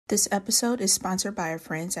This episode is sponsored by our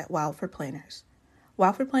friends at Wild for Planners.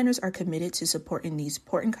 Wild for Planners are committed to supporting these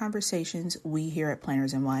important conversations we here at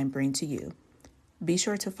Planners and Wine bring to you. Be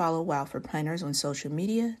sure to follow Wild for Planners on social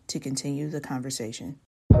media to continue the conversation.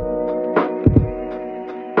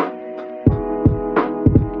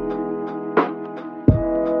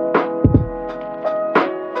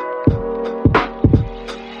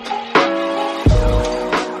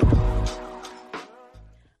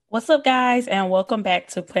 What's up, guys, and welcome back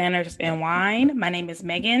to Planners and Wine. My name is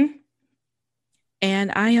Megan.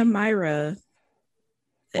 And I am Myra.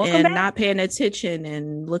 Welcome back. Not paying attention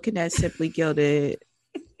and looking at Simply Gilded.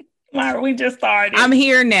 Myra, we just started. I'm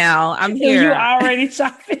here now. I'm here. You're already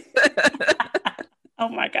shopping. Oh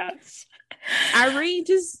my gosh. Irene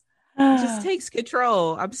just takes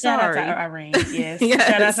control. I'm sorry. Shout out to Irene. Yes.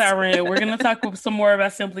 Shout out to Irene. We're going to talk some more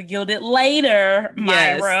about Simply Gilded later,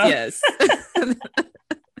 Myra. Yes.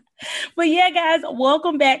 But yeah, guys,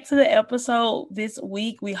 welcome back to the episode this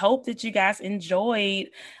week. We hope that you guys enjoyed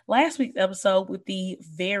last week's episode with the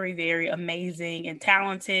very, very amazing and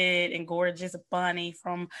talented and gorgeous Bonnie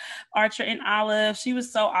from Archer and Olive. She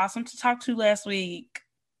was so awesome to talk to last week.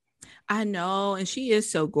 I know, and she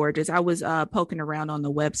is so gorgeous. I was poking around on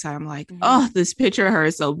the website. I'm like, oh, this picture of her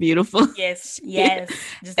is so beautiful. Yes.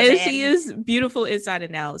 And she is beautiful inside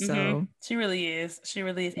and out. So she really is.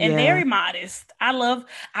 And very modest. I love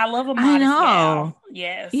a modest gal.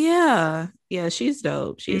 Yes. Yeah, she's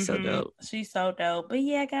dope. She is so dope. She's so dope. But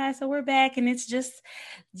yeah, guys, so we're back and it's just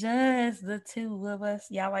the two of us.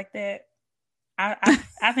 Y'all like that?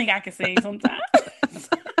 I think I can sing sometimes.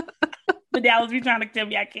 But Dallas be trying to tell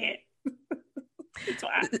me I can't.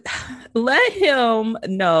 Let him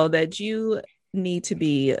know that you need to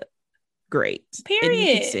be great.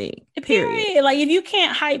 Period. Period. Like, if you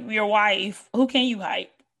can't hype your wife, who can you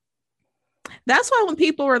hype? That's why when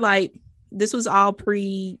people were like, this was all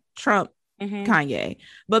pre-Trump Kanye,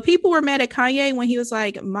 but people were mad at Kanye when he was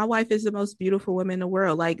like, my wife is the most beautiful woman in the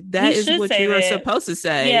world. Like, that is what you are supposed to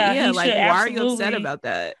say. Yeah, like, why are you upset about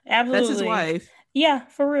that? Absolutely. That's his wife. Yeah,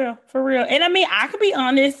 for real. And I mean, I could be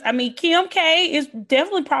honest. I mean, Kim K is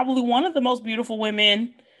definitely probably one of the most beautiful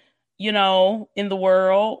women, in the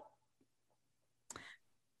world.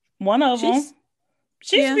 One of them.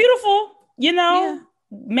 She's beautiful,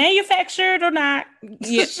 manufactured or not.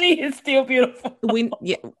 Yeah. She is still beautiful.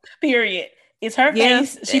 Period. It's her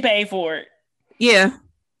face. She paid for it. Yeah.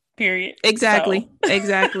 Period. Exactly. So.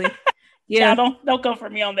 Exactly. Yeah. Don't come for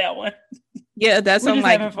me on that one. Yeah, that's We're just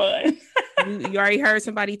like having fun. you already heard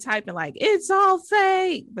somebody typing like it's all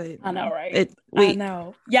fake, but I know, right? I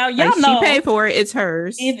know. Y'all like, know she paid for it. It's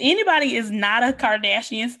hers. If anybody is not a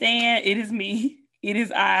Kardashian stan, it is me. It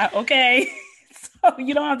is I. Okay, so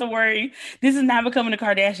you don't have to worry. This is not becoming a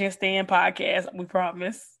Kardashian stan podcast. We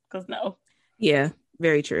promise. Because no. Yeah,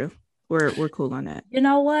 very true. We're cool on that. You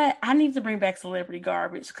know what? I need to bring back celebrity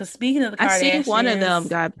garbage. Because speaking of the Kardashians, I see one of them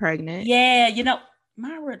got pregnant. Yeah,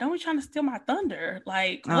 Myra, don't be trying to steal my thunder.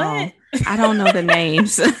 Like, what? I don't know the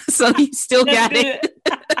names. So you still got it.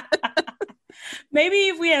 Maybe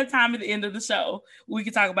if we have time at the end of the show, we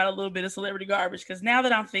could talk about a little bit of celebrity garbage. Because now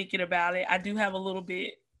that I'm thinking about it, I do have a little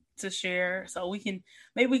bit to share. So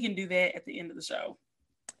maybe we can do that at the end of the show.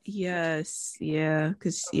 Yes. Yeah.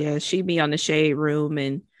 Because, she be on the Shade Room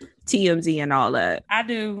and TMZ and all that. I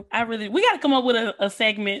do. We got to come up with a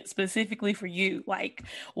segment specifically for you. Like,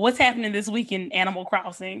 what's happening this week in Animal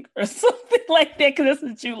Crossing or something like that, because that's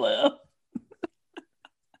what you love.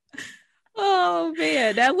 Oh,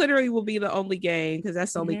 man. That literally will be the only game, because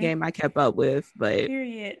that's the only game I kept up with. But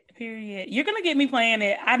Period. You're going to get me playing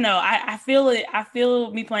it. I know. I feel it. I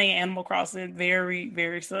feel me playing Animal Crossing very,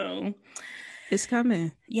 very soon. It's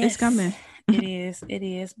coming. Yes, it's coming. It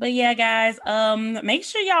is. But yeah, guys, make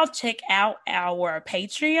sure y'all check out our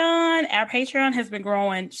Patreon. Our Patreon has been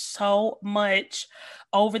growing so much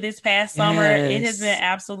over this past summer. It has been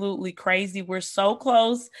absolutely crazy. We're so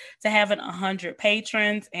close to having 100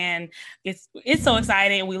 patrons, and it's so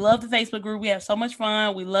exciting. We love the Facebook group. We have so much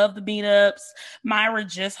fun. We love the meetups. Myra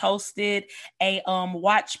just hosted a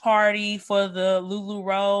watch party for the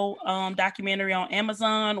LuLaRoe documentary on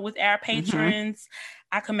Amazon with our patrons.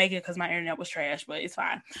 I could make it because my internet was trash, but it's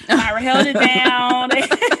fine. Myra held it down.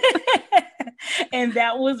 And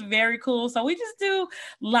that was very cool. So we just do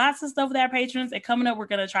lots of stuff with our patrons. And coming up, we're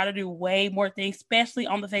going to try to do way more things, especially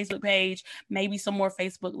on the Facebook page, maybe some more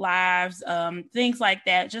Facebook lives, things like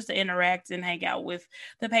that, just to interact and hang out with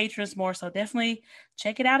the patrons more. So definitely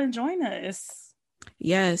check it out and join us.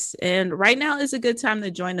 Yes. And right now is a good time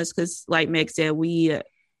to join us because, like Meg said, we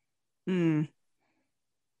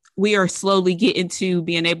are slowly getting to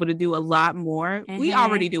being able to do a lot more. We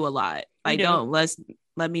already do a lot. Let's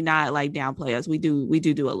let me not like downplay us. We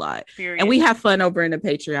do a lot. Period. And we have fun over in the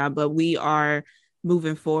Patreon, but we are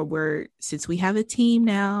moving forward since we have a team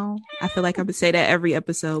now. I feel like I'm gonna say that every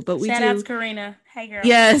episode, but we Shout out to Karina. Hey girl.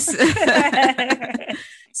 Yes.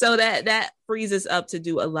 So that frees us up to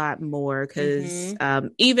do a lot more because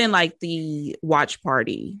even like the watch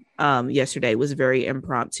party yesterday was very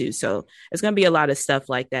impromptu. So it's going to be a lot of stuff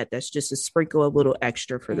like that. That's just a sprinkle, a little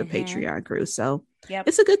extra for the Patreon crew. So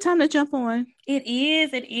it's a good time to jump on. It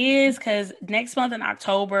is because next month in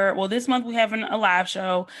October, well, this month we're having a live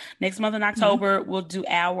show. Next month in October, we'll do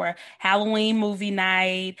our Halloween movie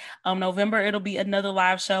night. November, it'll be another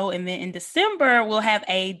live show. And then in December, we'll have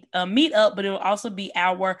a meet up, but it'll also be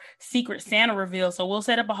our Secret Santa reveal. So we'll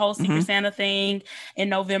set up a whole Secret Santa thing in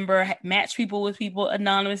November, match people with people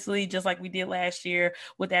anonymously, just like we did last year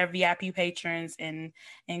with our VIP patrons and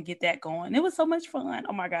get that going. It was so much fun.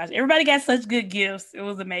 Oh my gosh. Everybody got such good gifts. It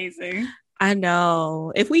was amazing. I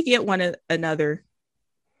know. If we get one another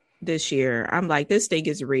this year, I'm like, this thing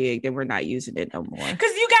is rigged and we're not using it no more.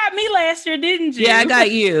 Because you got me last year, didn't you? Yeah, I got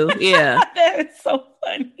you. Yeah. That is so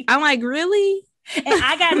funny. I'm like, really? And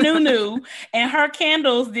I got Nunu, and her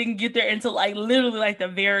candles didn't get there until like literally like the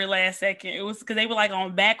very last second. It was because they were like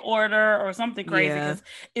on back order or something crazy because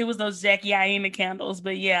it was those Jackie Aina candles.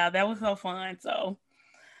 But yeah, that was so fun. So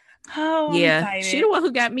she's the one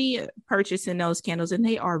who got me purchasing those candles, and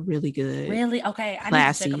they are really good. Really? Okay, I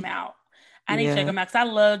classy. Need to check them out. I need to check them out because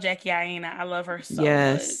I love Jackie Aina. I love her so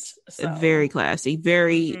much. So. Very classy.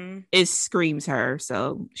 Very, it screams her.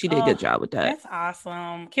 So she did a good job with that. That's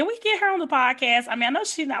awesome. Can we get her on the podcast? I mean, I know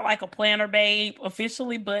she's not like a planner babe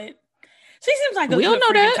officially, but she seems like a good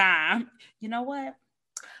freaking time. You know what?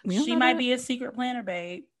 She might be a secret planner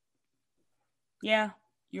babe. Yeah,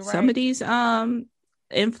 you're right. Some of these influencers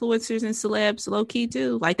and celebs low key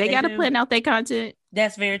too. Like they got to plan out their content.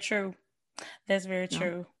 That's very true. That's very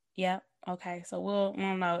true. Yep. Okay, so I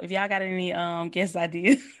don't know if y'all got any guest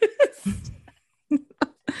ideas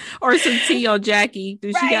or some tea on Jackie.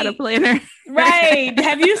 Does she got a planner? Right.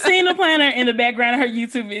 Have you seen the planner in the background of her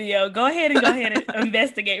YouTube video? Go ahead and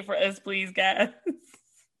investigate for us, please, guys.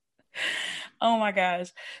 Oh my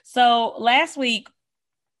gosh. So last week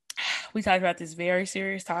we talked about this very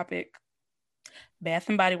serious topic, Bath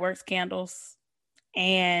and Body Works candles,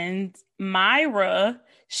 and Myra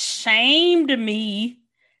shamed me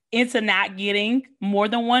into not getting more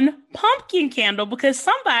than one pumpkin candle because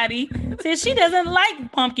somebody said she doesn't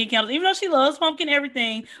like pumpkin candles. Even though she loves pumpkin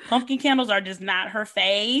everything, pumpkin candles are just not her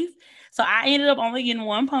fave. So I ended up only getting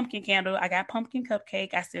one pumpkin candle. I got pumpkin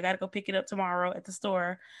cupcake. I still got to go pick it up tomorrow at the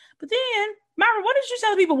store. But then, Myra, what did you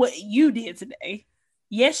tell people what you did today?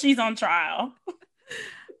 Yes, she's on trial.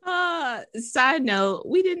 Side note,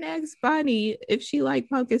 we didn't ask Bonnie if she liked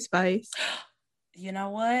pumpkin spice. You know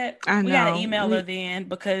what? I know. We gotta email her then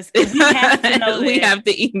because we have to know that. We have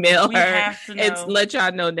to email her. Have to know. And let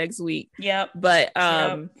y'all know next week. Yep. But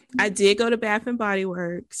I did go to Bath and Body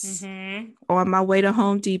Works on my way to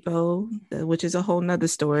Home Depot, which is a whole nother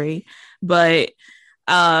story. But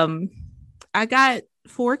I got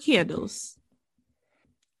 4 candles.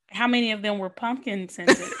 How many of them were pumpkin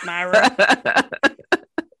scented, Myra?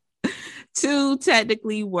 2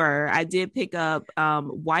 technically were. I did pick up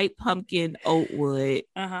white pumpkin oatwood,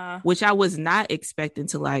 which I was not expecting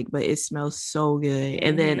to like, but it smells so good.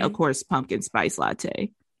 And then, of course, pumpkin spice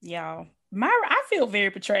latte. Y'all, Myra, I feel very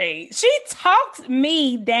betrayed. She talked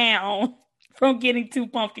me down from getting 2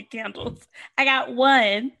 pumpkin candles. I got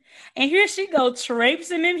 1. And here she go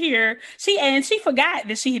traipsing in here. She forgot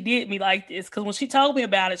that she did me like this because when she told me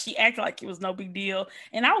about it, she acted like it was no big deal.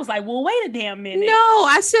 And I was like, well, wait a damn minute. No,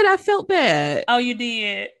 I said I felt bad. Oh, you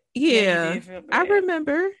did? Yeah, you did feel bad. I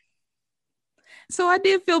remember. So I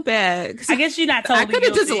did feel bad. I guess you're not totally I could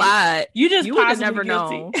have just lied. You would have never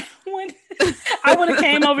known. I would have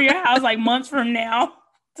came over your house like months from now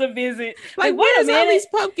to visit. Like where's all these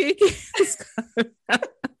pumpkin candles?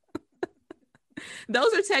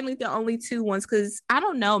 Those are technically the only 2 ones because I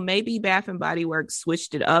don't know, maybe Bath and Body Works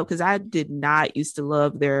switched it up because I did not used to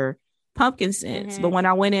love their pumpkin scents, but when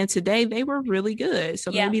I went in today, they were really good.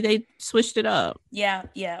 So maybe they switched it up. Yeah.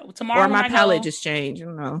 Well, tomorrow, or my palette just changed. I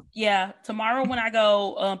don't know. Yeah, tomorrow when I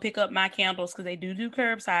go pick up my candles because they do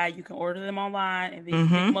curbside, you can order them online and then you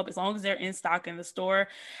pick them up as long as they're in stock in the store.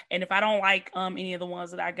 And if I don't like any of the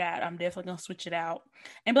ones that I got, I'm definitely gonna switch it out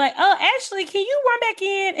and be like, oh, Ashley, can you run back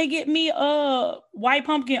in and get me white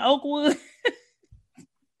pumpkin oakwood?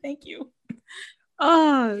 Thank you.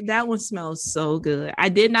 Oh, that one smells so good. I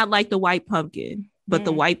did not like the white pumpkin, but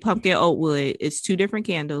the white pumpkin oatwood is 2 different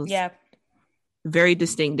candles. Yeah. very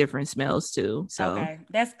distinct different smells too. So okay,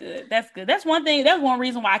 that's good. That's one thing. That's one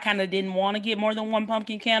reason why I kind of didn't want to get more than one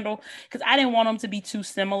pumpkin candle, because I didn't want them to be too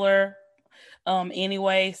similar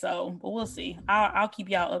anyway. So but we'll see. I'll keep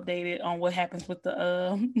y'all updated on what happens with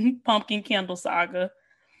the pumpkin candle saga,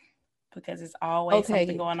 because it's always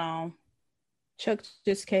something going on. Chuck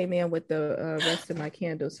just came in with the rest of my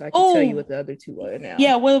candles, so I can tell you what the other two are now.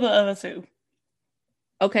 Yeah, what are the other two?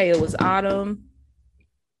 Okay, it was autumn.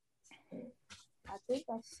 I think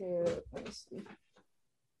I said, let me see.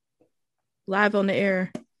 Live on the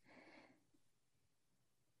air.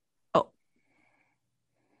 Oh,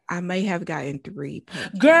 I may have gotten 3.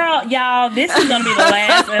 Girl, y'all, this is gonna be the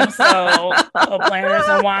last episode of Planners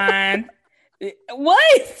and Wine.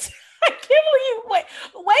 What? I can't believe.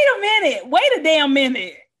 Wait a minute. Wait a damn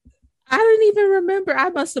minute. I didn't even remember. I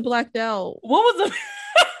must have blacked out. What was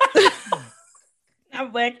the? I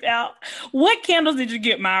blacked out. What candles did you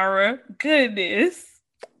get, Myra? Goodness.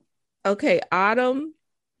 Okay, autumn,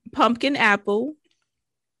 pumpkin apple,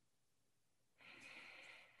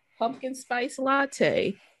 pumpkin spice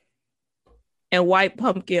latte, and white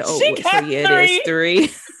pumpkin oat. She got there's 3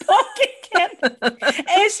 pumpkin candles,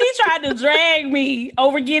 and she tried to drag me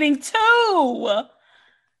over getting 2.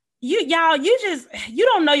 You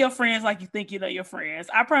don't know your friends like you think you know your friends.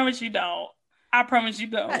 I promise you don't.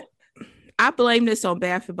 I blame this on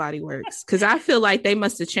Bath and Body Works because I feel like they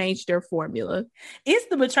must have changed their formula. It's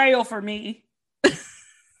the betrayal for me.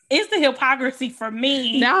 It's the hypocrisy for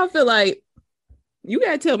me. Now I feel like you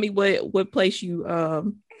gotta tell me what place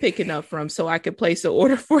you picking up from so I can place an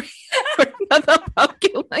order for you for another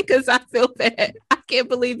pumpkin one, because I feel bad. I can't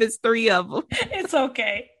believe it's 3 of them. It's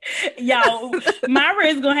okay. Y'all, Myra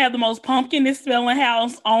is gonna have the most pumpkinest smelling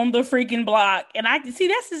house on the freaking block. And I see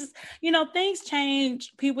that's just, things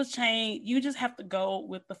change, people change. You just have to go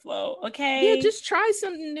with the flow. Okay. Yeah, just try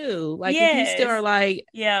something new. Like if you still are like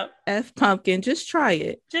F pumpkin, just try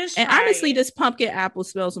it. Honestly, this pumpkin apple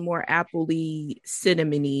smells more appley,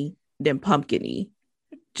 cinnamony than pumpkiny.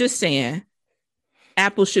 Just saying.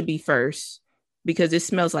 Apple should be first because it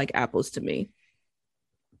smells like apples to me.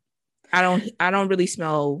 I don't really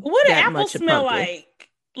smell what that apples much smell pumpkin.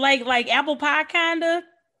 like apple pie kind of.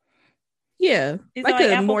 Yeah, it's like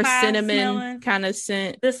a more cinnamon kind of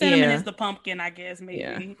scent. The cinnamon is the pumpkin, I guess.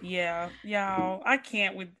 Maybe. Yeah. Y'all, I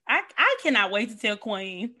cannot wait to tell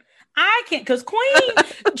Queen. I can't, because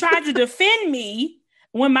Queen tried to defend me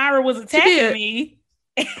when Myra was attacking me,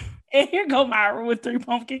 and here go Myra with 3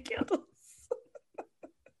 pumpkin candles.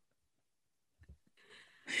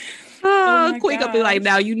 Queen gonna be like,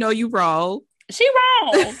 now you know you wrong. She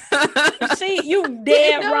wrong. You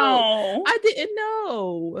dead wrong. I didn't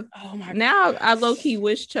know. Oh my! Now I low key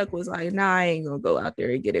wish Chuck was like, nah, I ain't gonna go out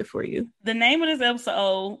there and get it for you. The name of this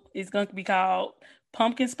episode is going to be called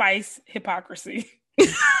Pumpkin Spice Hypocrisy.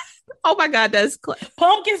 Oh my God, that's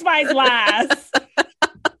Pumpkin Spice Lies.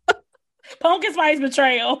 Pumpkin Spice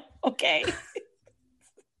Betrayal. Okay.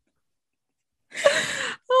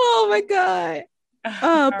 Oh my God.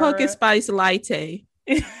 Pumpkin Spice Latte.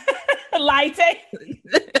 Latte.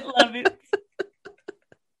 Love it.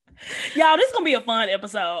 Y'all, this is gonna be a fun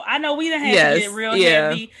episode. I know we done had to get real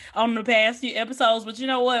heavy on the past few episodes, but you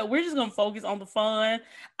know what? We're just gonna focus on the fun.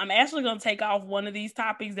 I'm actually gonna take off one of these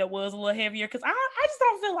topics that was a little heavier because I just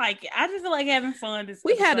don't feel like it. I just feel like having fun this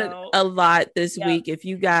episode. Had a lot this week. If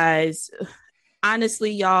you guys,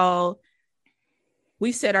 honestly, y'all,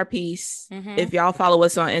 we said our piece. Mm-hmm. If y'all follow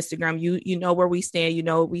us on Instagram, you know where we stand, you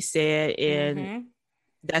know what we said, and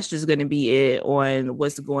that's just going to be it on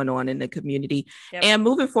what's going on in the community. Yep. And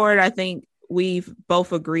moving forward, I think we've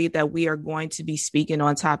both agreed that we are going to be speaking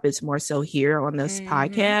on topics more so here on this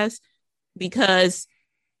podcast, because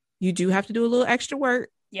you do have to do a little extra work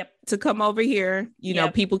to come over here. You know,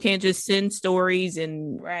 people can't just send stories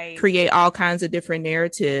and create all kinds of different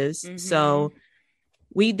narratives. Mm-hmm. So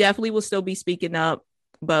we definitely will still be speaking up,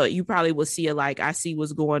 but you probably will see it like, I see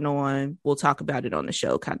what's going on, we'll talk about it on the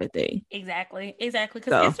show kind of thing. Exactly. Because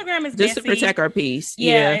Instagram is just messy. To protect our peace.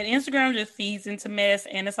 And Instagram just feeds into mess,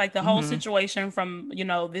 and it's like the whole situation from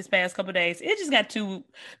this past couple of days. It just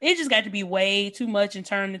got to be way too much and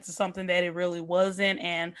turned into something that it really wasn't.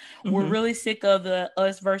 And we're really sick of the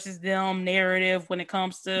us versus them narrative when it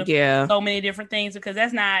comes to so many different things, because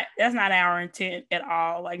that's not our intent at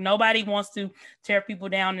all. Like, nobody wants to tear people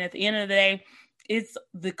down, and at the end of the day, it's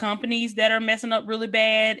the companies that are messing up really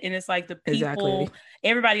bad, and it's like the people.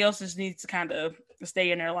 Everybody else just needs to kind of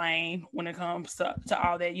stay in their lane when it comes to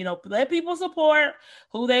all that. Let people support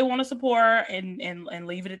who they want to support, and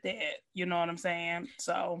leave it at that. You know what I'm saying?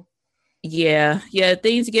 So Yeah,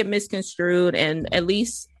 things get misconstrued, and at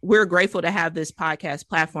least we're grateful to have this podcast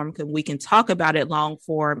platform because we can talk about it long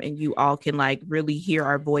form, and you all can like really hear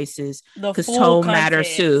our voices because tone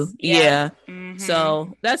matters too. Yeah. Mm-hmm.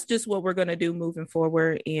 So that's just what we're gonna do moving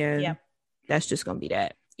forward, and that's just gonna be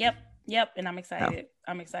that. Yep. And I'm excited.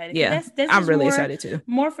 I'm excited. Yeah, I'm really excited too.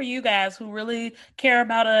 More for you guys who really care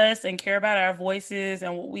about us and care about our voices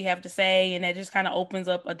and what we have to say. And that just kind of opens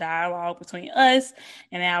up a dialogue between us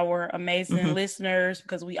and our amazing listeners,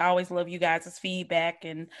 because we always love you guys' feedback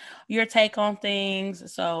and your take on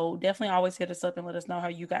things. So definitely always hit us up and let us know how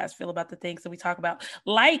you guys feel about the things that we talk about.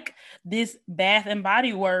 Like this Bath and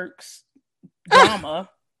Body Works drama.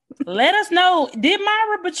 Let us know. Did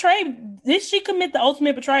Myra betray? Did she commit the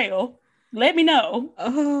ultimate betrayal? Let me know.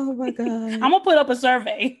 Oh my God. I'm going to put up a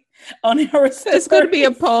survey on her story. It's going to be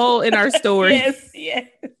a poll in our story. Yes.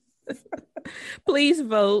 Please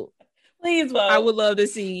vote. I would love to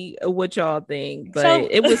see what y'all think, but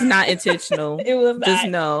it was not intentional. It was not. Just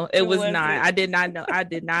know it was not. I did not know. I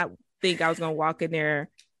did not think I was going to walk in there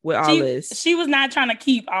with all this. She was not trying to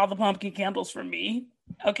keep all the pumpkin candles from me.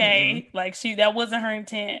 Okay. Like that wasn't her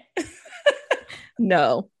intent.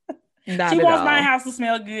 No. Not she at wants all. my house to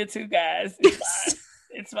smell good too, guys.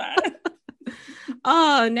 It's fine.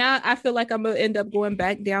 Oh, now I feel like I'm gonna end up going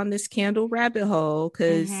back down this candle rabbit hole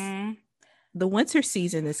because the winter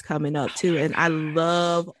season is coming up too, and I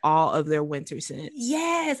love all of their winter scents.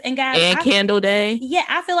 Yes, and guys, and Candle Day. Yeah,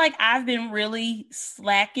 I feel like I've been really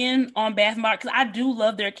slacking on Bath and Body because I do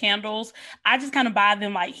love their candles. I just kind of buy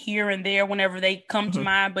them like here and there whenever they come to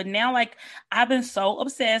mind. But now, like, I've been so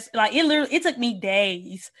obsessed. Like, it took me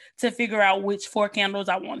days to figure out which 4 candles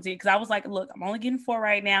I wanted because I was like, look, I'm only getting 4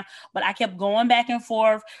 right now. But I kept going back and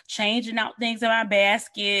forth, changing out things in my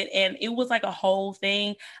basket, and it was like a whole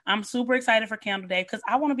thing. I'm super excited for Candle Day because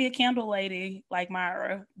I want to be a candle lady like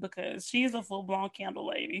Myra because she's a full-blown candle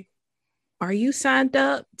lady. Are you signed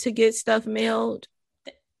up to get stuff mailed?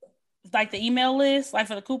 Like the email list, like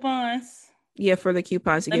for the coupons? Yeah, for the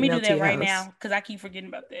coupons. Let me do that right now because I keep forgetting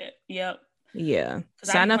about that. Yep. Yeah.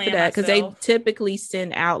 Sign up for that because they typically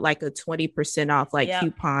send out like a 20% off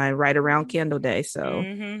coupon right around Candle Day. So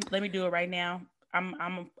let me do it right now. I'm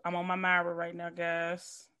on my Myra right now,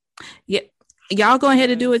 guys. Yeah. Y'all go ahead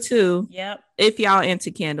and do it too. Yep. If y'all into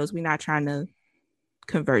candles, we're not trying to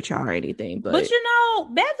convert y'all or anything, but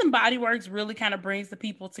Bath and Body Works really kind of brings the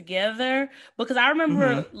people together because I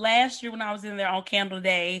remember last year when I was in there on Candle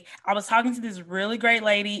Day, I was talking to this really great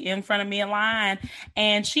lady in front of me in line,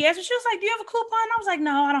 and she asked me, she was like, do you have a coupon? I was like,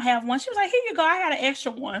 no, I don't have one. She was like, here you go, I got an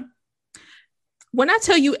extra one. When I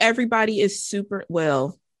tell you everybody is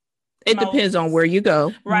it depends on where you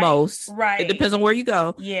go. It depends on where you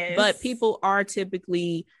go. Yes. But people are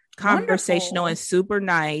typically conversational and super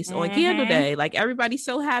nice on Candle Day. Like everybody's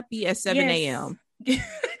so happy at 7 a.m. We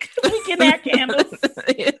getting our candles.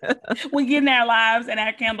 We getting our lives and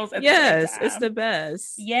our candles at the same time. It's the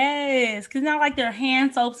best. Yes. Because now like their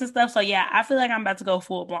hand soaps and stuff. So yeah, I feel like I'm about to go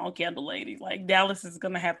full blown candle lady. Like Dallas is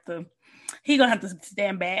gonna have to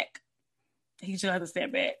stand back. He should have to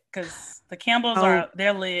stand back because the candles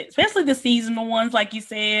they're lit, especially the seasonal ones, like you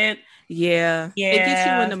said. Yeah. It gets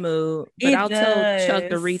you in the mood. But I'll tell Chuck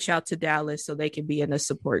to reach out to Dallas so they can be in a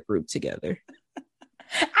support group together.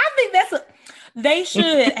 I think they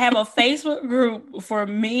should have a Facebook group for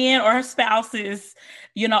men or spouses,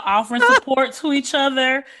 offering support to each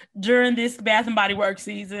other during this Bath and Body Works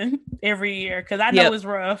season every year. Because I know it's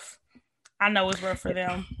rough. I know it's rough for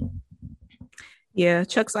them. Yeah,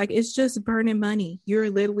 Chuck's like, it's just burning money. You're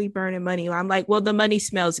literally burning money. I'm like, well, the money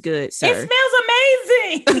smells good, sir. It smells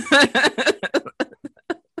amazing.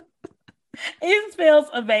 It smells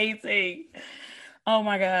amazing. Oh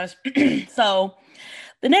my gosh. So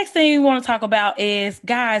the next thing we want to talk about is,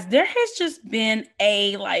 guys, there has just been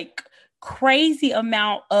a crazy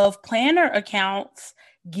amount of planner accounts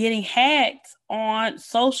getting hacked on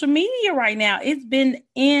social media right now. It's been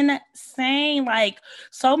insane. Like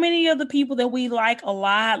so many of the people that we like a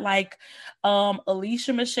lot, like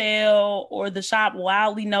Alicia Michelle or the shop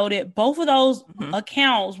Wildly Noted, both of those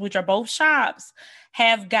accounts, which are both shops,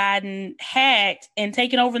 have gotten hacked and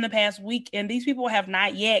taken over in the past week. And these people have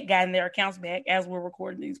not yet gotten their accounts back as we're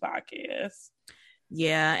recording these podcasts.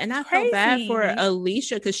 Yeah, and I felt bad for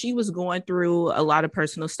Alicia because she was going through a lot of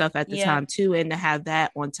personal stuff at the time too, and to have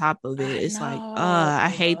that on top of it, it's I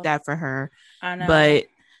hate that for her. I know, but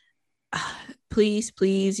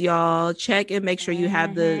please, y'all check and make sure you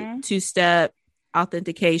have the 2-step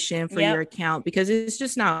authentication for your account because it's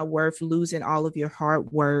just not worth losing all of your hard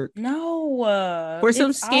work. No, for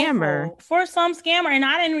some scammer. And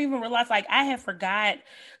I didn't even realize, I had forgot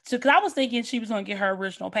because I was thinking she was going to get her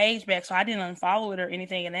original page back, so I didn't unfollow it or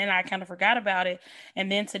anything, and then I kind of forgot about it.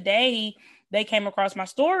 And then today they came across my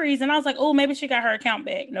stories, and I was like, oh, maybe she got her account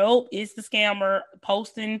back. Nope, it's the scammer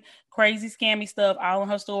posting crazy scammy stuff all on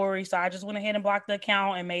her story. So I just went ahead and blocked the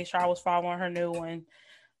account and made sure I was following her new one.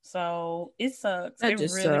 So it sucks. It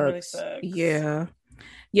really sucks. Yeah,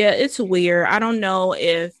 it's weird. I don't know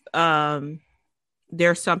if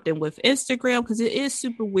there's something with Instagram, because it is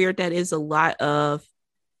super weird. That is a lot of,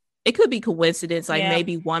 it could be coincidence, like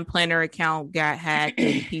maybe one planner account got hacked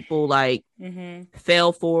and people like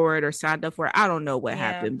fell for it or signed up for it. I don't know what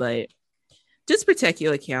happened, but just protect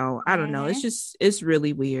your account. I don't know. It's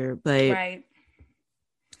really weird. But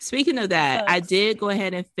speaking of that, I did go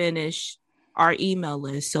ahead and finish our email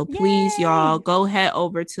list. So please, y'all, go head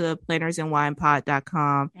over to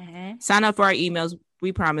plannersandwinepod.com. Sign up for our emails.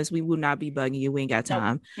 We promise we will not be bugging you. We ain't got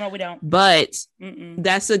time. No, we don't. But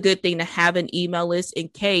that's a good thing to have an email list in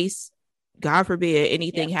case, God forbid,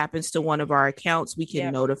 anything happens to one of our accounts. We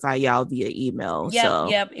can notify y'all via email.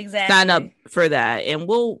 Exactly. Sign up for that, and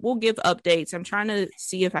we'll give updates. I'm trying to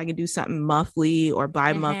see if I can do something monthly or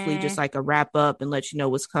bi-monthly, just like a wrap up and let you know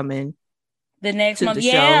what's coming the next month.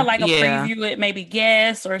 Like a preview, it maybe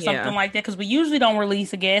guests or something like that, because we usually don't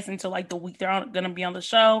release a guest until like the week they're going to be on the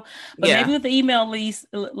show. But maybe with the email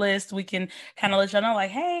list, we can kind of let y'all know,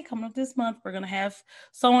 like, hey, coming up this month, we're going to have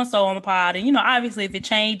so and so on the pod. And obviously if it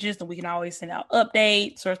changes, then we can always send out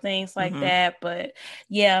updates or things like that. But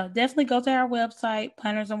definitely go to our website,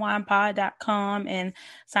 plannersandwinepod.com, and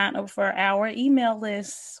sign up for our email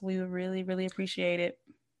list. We would really, really appreciate it.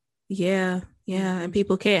 And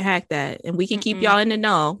people can't hack that, and we can keep y'all in the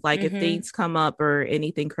know, like if things come up or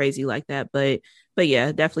anything crazy like that. But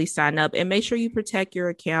definitely sign up and make sure you protect your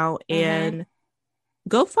account, and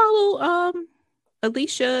go follow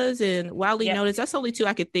Alicia's and Wildly Noticed. That's only two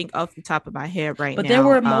I could think off the top of my head right now. But there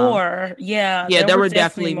were more. There were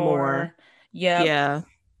definitely more.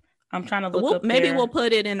 I'm trying to look up maybe we'll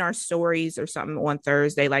put it in our stories or something on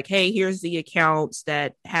Thursday. Like, hey, here's the accounts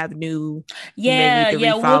that have new.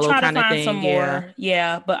 We'll try to find some more.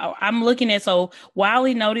 But I'm looking at, so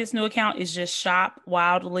Wildly Noted new account is just Shop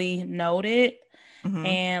Wildly Noted,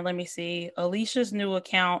 and let me see. Alicia's new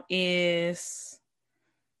account is.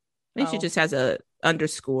 She just has a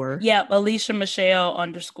underscore. Alicia Michelle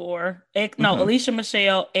underscore. Alicia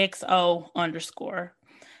Michelle XO underscore.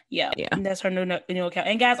 And that's her new account.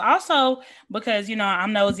 And guys, also, because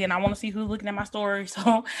I'm nosy and I want to see who's looking at my stories,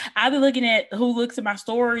 so I've been looking at who looks at my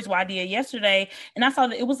stories. What I did yesterday, and I saw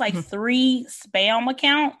that it was like 3 spam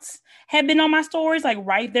accounts had been on my stories, like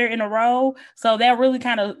right there in a row. So that really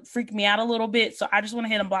kind of freaked me out a little bit. So I just went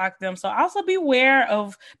ahead and blocked them. So also be aware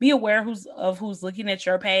who's looking at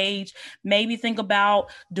your page. Maybe think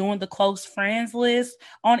about doing the close friends list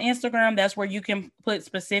on Instagram. That's where you can put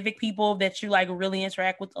specific people that you like really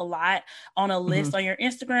interact with a lot on a list on your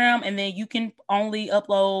Instagram, and then you can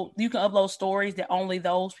upload stories that only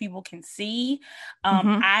those people can see.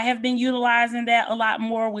 I have been utilizing that a lot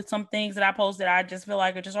more with some things that I post that I just feel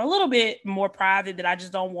like are just a little bit more private, that I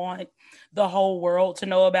just don't want the whole world to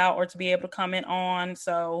know about or to be able to comment on.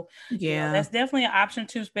 So that's definitely an option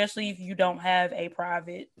too, especially if you don't have a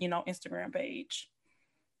private Instagram page.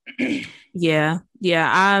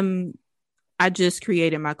 I just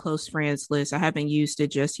created my close friends list. I haven't used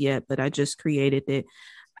it just yet, but I just created it.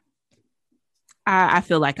 I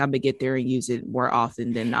feel like I'm gonna get there and use it more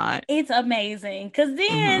often than not. It's amazing, because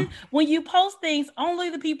then when you post things, only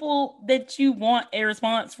the people that you want a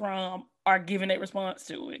response from are giving a response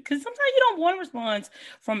to it. Because sometimes you don't want a response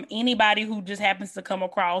from anybody who just happens to come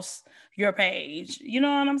across your page. You know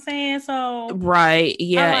what I'm saying? So right,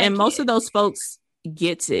 and most of those folks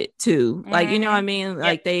gets it too. Like, you know what I mean?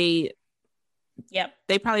 Like they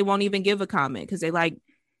probably won't even give a comment because they like,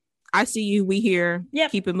 I see you, we here,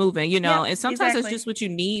 keep it moving, and sometimes it's just what you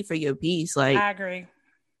need for your piece. Like, I agree.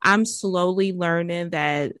 I'm slowly learning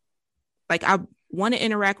that, like, I want to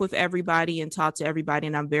interact with everybody and talk to everybody,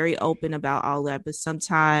 and I'm very open about all that, but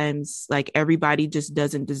sometimes like everybody just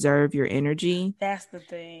doesn't deserve your energy. That's the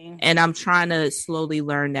thing. And I'm trying to slowly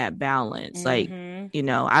learn that balance. Like,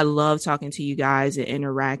 I love talking to you guys and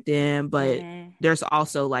interacting, but there's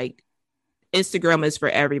also like, Instagram is for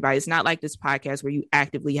everybody. It's not like this podcast where you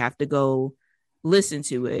actively have to go listen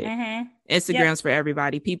to it. Instagram's for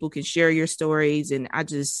everybody. People can share your stories, and I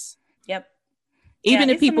just even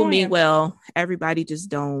if people mean well, everybody just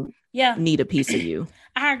don't need a piece of you.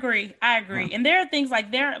 I agree. Yeah. And there are things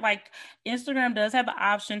like Instagram does have the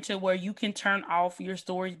option to where you can turn off your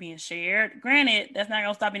stories being shared. Granted, that's not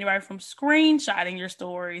gonna stop anybody from screenshotting your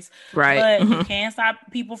stories, Right. but you can stop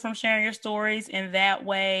people from sharing your stories in that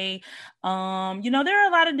way. There are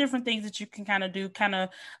a lot of different things that you can kind of do,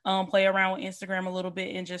 play around with Instagram a little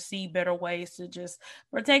bit and just see better ways to just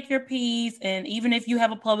protect your peace. And even if you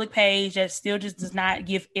have a public page that still just does not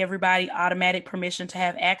give everybody automatic permission to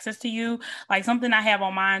have access to you, like something I have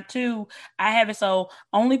on mine too, I have it so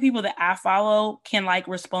only people that I follow can like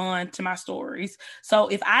respond to my stories. So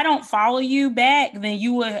if I don't follow you back, then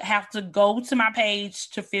you would have to go to my page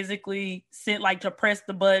to physically to press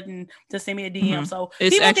the button to send me a DM. Mm-hmm. So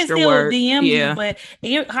it's people can still work. DM you, but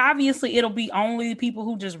obviously it'll be only people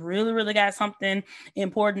who just really, really got something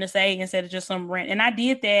important to say instead of just some rant. And I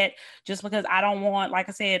did that just because I don't want, like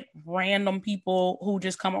I said, random people who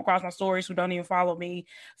just come across my stories who don't even follow me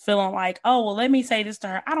feeling like, oh, well, let me say this to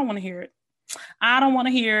her. I don't want to hear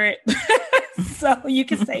it. So you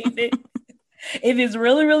can save it. If it's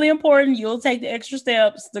really, really important, you'll take the extra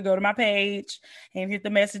steps to go to my page and hit the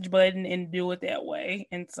message button and do it that way.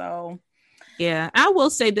 And so, yeah, I will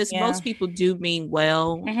say this: most people do mean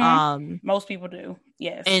well. Mm-hmm. Most people do,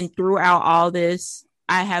 yes. And throughout all this,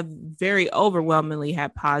 I have very overwhelmingly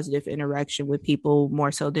had positive interaction with people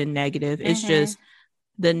more so than negative. Mm-hmm. It's just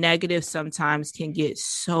the negative sometimes can get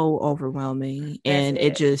so overwhelming, and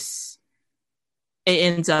it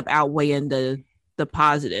ends up outweighing the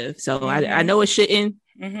positive. So I know it shouldn't.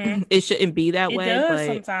 Mm-hmm. It shouldn't be that way. It does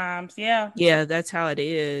sometimes. Yeah, that's how it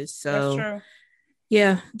is. So that's true.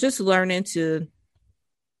 Yeah, just learning to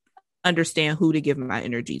understand who to give my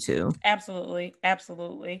energy to. Absolutely.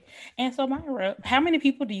 And so, Myra, how many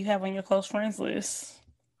people do you have on your close friends list?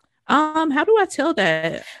 How do I tell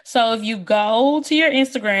that? So if you go to your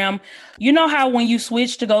Instagram, you know how when you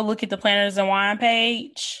switch to go look at the Planners and Wine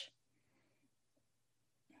page?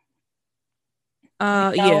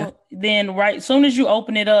 Yeah. Then as soon as you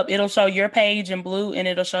open it up, it'll show your page in blue and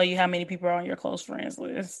it'll show you how many people are on your close friends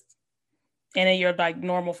list. And then your like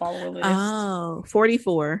normal follower list. Oh,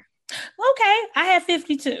 44. Okay. I have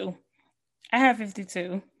 52.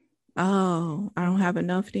 Oh, I don't have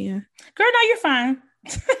enough then. Girl, no, you're fine.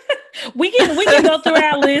 we can go through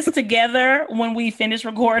our list together when we finish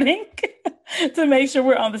recording to make sure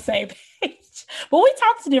we're on the same page. But we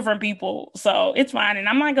talk to different people, so it's fine. And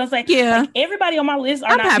I'm not gonna say everybody on my list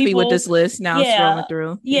are I'm not happy people, with this list now. Scrolling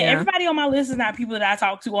through. Yeah, everybody on my list is not people that I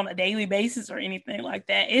talk to on a daily basis or anything like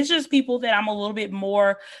that. It's just people that I'm a little bit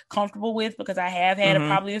more comfortable with because I have had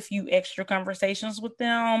probably a few extra conversations with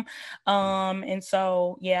them. And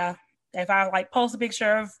so if I like post a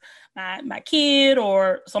picture of my kid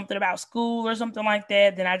or something about school or something like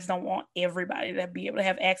that, then I just don't want everybody to be able to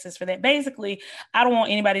have access for that. Basically, I don't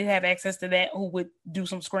want anybody to have access to that who would do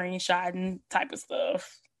some screenshotting type of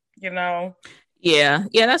stuff, Yeah,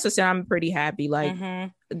 that's a sound. I'm pretty happy. Like,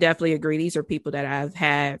 definitely agree. These are people that I've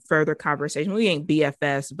had further conversation. We ain't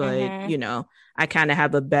BFS, but I kind of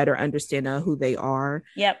have a better understanding of who they are.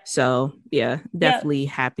 Yep. So definitely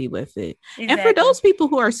happy with it. Exactly. And for those people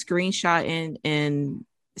who are screenshotting and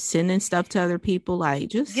sending stuff to other people, like,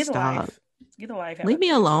 just stop. Get a life. Leave me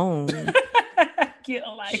alone. Get a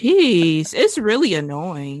life. Jeez, it's really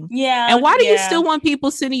annoying. Yeah. And why do you still want people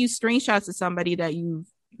sending you screenshots of somebody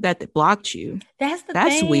that blocked you? That's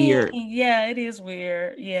thing. Weird. Yeah, it is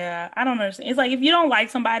weird. Yeah, I don't understand. It's like if you don't like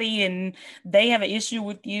somebody and they have an issue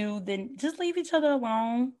with you, then just leave each other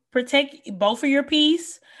alone. Protect both of your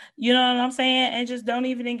peace. You know what I'm saying? And just don't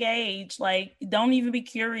even engage. Like, don't even be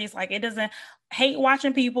curious. Like, it doesn't. Hate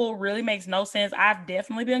watching people really makes no sense. I've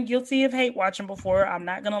definitely been guilty of hate watching before. I'm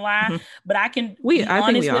not gonna lie, but I can be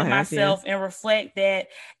honest with myself and reflect that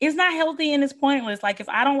it's not healthy and it's pointless. Like, if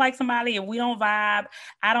I don't like somebody and we don't vibe,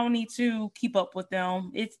 I don't need to keep up with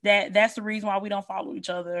them. It's that's the reason why we don't follow each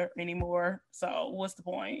other anymore. So what's the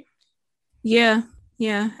point? Yeah.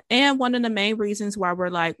 And one of the main reasons why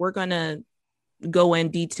we're gonna go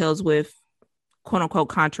in details with quote unquote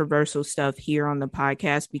controversial stuff here on the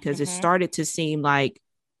podcast, because it started to seem like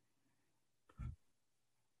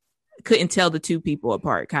couldn't tell the two people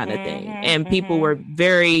apart kind of thing. And people were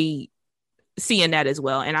very seeing that as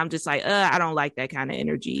well. And I'm just like, I don't like that kind of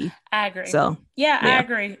energy. I agree. So I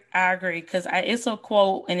agree. Because it's a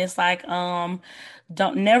quote and it's like,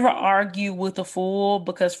 don't never argue with a fool,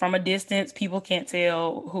 because from a distance people can't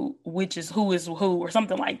tell who is who or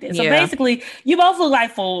something like that. So basically you both look like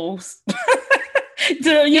fools. And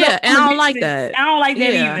I don't like that. I don't like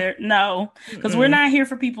that either. No, because we're not here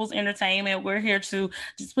for people's entertainment. We're here to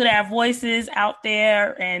just put our voices out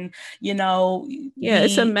there, and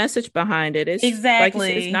it's a message behind it. It's exactly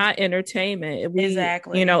like it's not entertainment.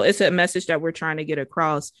 Exactly. It's a message that we're trying to get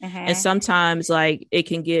across, and sometimes like it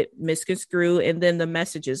can get misconstrued, and then the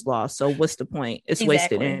message is lost. So what's the point? It's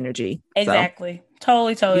wasted energy. Exactly.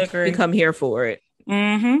 So, totally agree. We come here for it.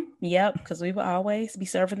 Yep, because we will always be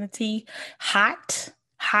serving the tea hot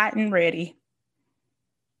and ready.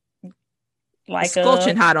 Like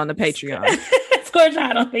scorching hot on the Patreon. Scorching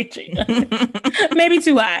hot on Patreon. Maybe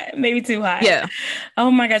too hot. Yeah.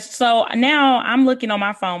 Oh my gosh. So now I'm looking on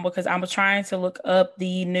my phone because I was trying to look up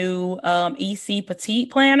the new EC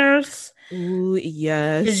Petite planners. Ooh,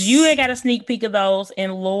 yes. Because you had got a sneak peek of those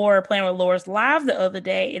in Playing with Laura's live the other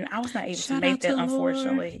day, and I was not able to make that,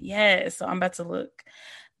 unfortunately. Yes, so I'm about to look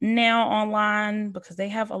now online because they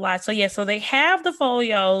have a lot. So so they have the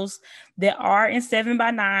folios that are in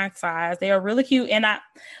 7x9 size. They are really cute. And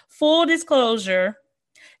full disclosure,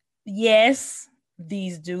 yes,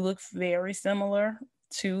 these do look very similar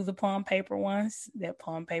to the Plum Paper ones that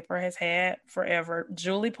Plum Paper has had forever.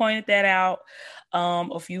 Julie pointed that out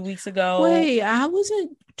a few weeks ago. Wait, I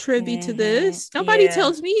wasn't privy to this. Nobody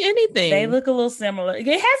tells me anything. They look a little similar. It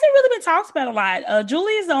hasn't really been talked about a lot.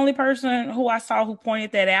 Julie is the only person who I saw who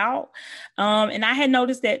pointed that out. And I had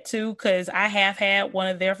noticed that too, because I have had one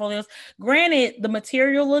of their folios. Granted, the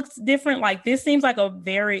material looks different. Like this seems like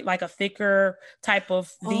a thicker type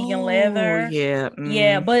of vegan leather. Yeah.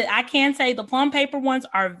 Yeah, but I can say the Plum Paper ones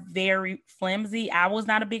are very flimsy. I was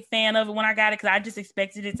not a big fan of it when I got it because I just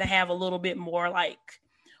expected it to have a little bit more like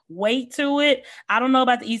weight to it. I don't know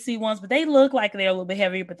about the EC ones, but they look like they're a little bit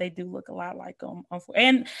heavier, but they do look a lot like them.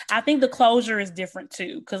 And I think the closure is different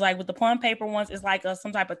too, because like with the Plum Paper ones, it's like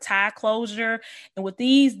some type of tie closure, and with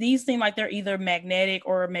these seem like they're either magnetic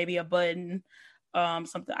or maybe a button.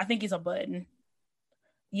 Something. I think it's a button.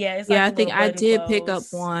 Yeah, it's I think I did pick up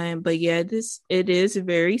one, but it is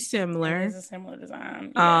very similar. It is a similar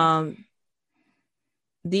design. Yeah.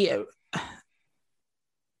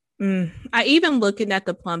 I even looking at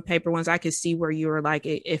the Plum Paper ones, I could see where you were like,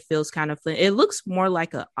 it feels kind of it looks more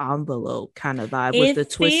like an envelope kind of vibe with the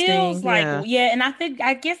twisting. And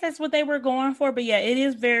I guess that's what they were going for. But it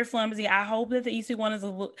is very flimsy. I hope that the EC one is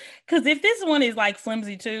because if this one is like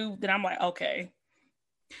flimsy too, then I'm like, okay.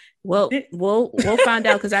 Well, we'll find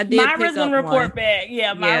out because I did. Myra's gonna report back.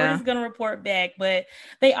 Yeah, Myra's gonna report back. But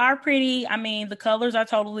they are pretty. I mean, the colors are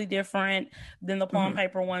totally different than the Plum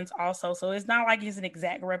Paper ones, also. So it's not like it's an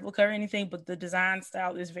exact replica or anything, but the design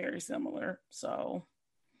style is very similar. So,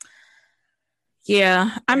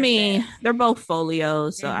 I mean, they're both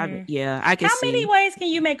folios. So I can. How many ways can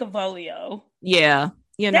you make a folio? Yeah.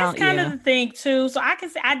 That's kind of the thing too. So I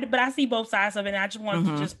can say, but I see both sides of it, and I just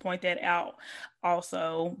wanted to just point that out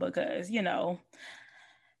also because but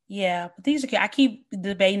these are cute. I keep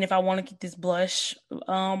debating if I want to get this blush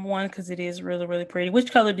one because it is really, really pretty.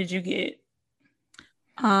 Which color did you get?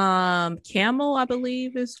 Camel, I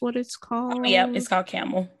believe is what it's called. It's called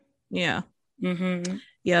Camel. Yeah.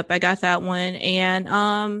 Yep, I got that one,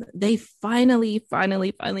 and they finally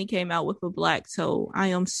came out with a black, so I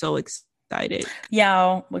am so excited.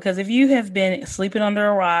 Y'all, because if you have been sleeping under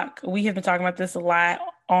a rock, we have been talking about this a lot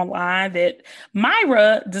online that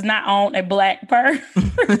Myra does not own a black purse.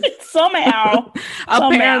 somehow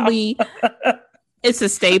apparently it's a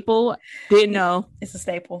staple. Didn't know. It's a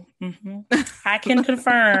staple. I can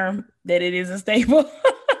confirm that it is a staple.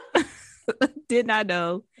 Did not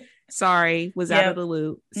know. Sorry, was out of the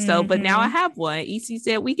loop. So, but now I have one. EC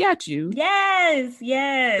said, we got you. Yes. So,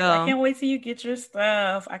 I can't wait till you get your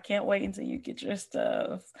stuff.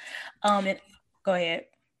 And go ahead.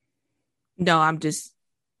 No, I'm just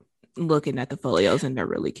looking at the folios and they're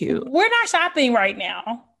really cute. We're not shopping right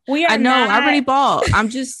now. I know. I already bought.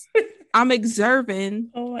 I'm observing.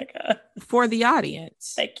 Oh my God. For the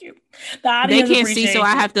audience. Thank you. The audience, they can't see, so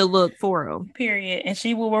I have to look for them. Period. And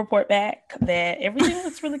she will report back that everything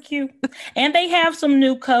looks really cute. And they have some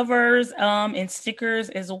new covers and stickers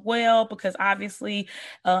as well, because obviously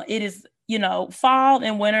it is, fall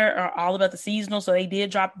and winter are all about the seasonal. So they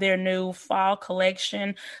did drop their new fall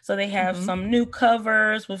collection. So they have some new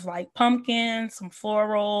covers with like pumpkins, some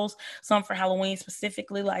florals, some for Halloween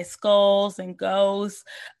specifically, like skulls and ghosts,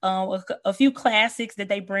 a few classics that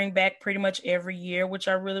they bring back pretty much every year, which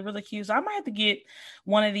are really, really cute. So I might have to get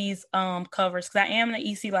one of these covers because I am in the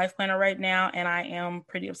EC Life Planner right now and I am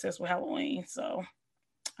pretty obsessed with Halloween. So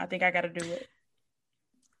I think I got to do it.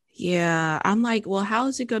 Yeah, I'm like, well, how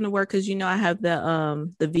is it going to work? Because I have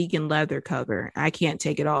the vegan leather cover. I can't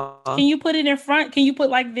take it Can off. you put it in front? Can you put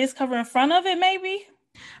like this cover in front of it, maybe?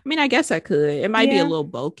 I mean, I guess I could. It might be a Yeah, little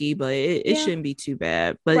bulky, but it yeah, shouldn't be too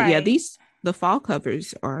bad. But yeah, right. the fall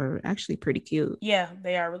covers are actually pretty cute. Yeah,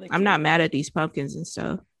 they are really I'm cute. not mad at these pumpkins and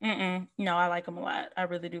stuff. No, I like them a lot. I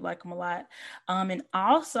really do like them a lot. And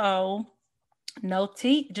also,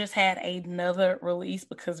 Notique just had another release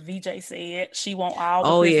because VJ said she want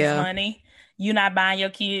all the Christmas money. You not buying your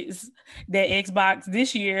kids their Xbox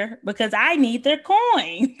this year because I need their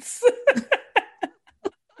coins.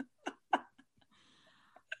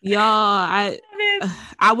 Y'all,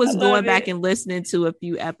 I was going back and listening to a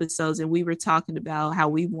few episodes, and we were talking about how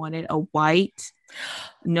we wanted a white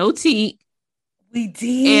Notique. We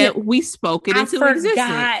did. And we spoke it into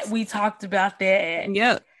existence. We talked about that.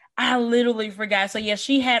 Yep. I literally forgot. So yeah,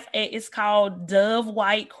 she has it's called Dove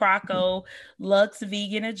White Croco Luxe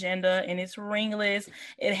Vegan Agenda, and it's ringless.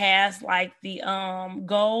 It has like the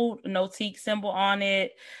gold Notique symbol on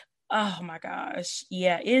it. Oh my gosh.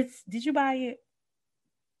 Yeah, did you buy it?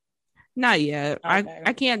 Not yet. Okay.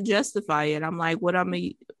 I can't justify it. I'm like, what I'm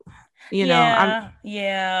yeah.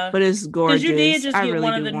 But it's gorgeous. You did just get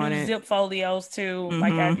one of the new zip folios too,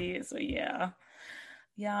 like I did. So yeah.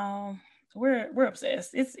 Y'all, we're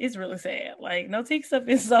obsessed. It's really sad. Like Notique stuff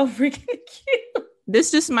is so freaking cute.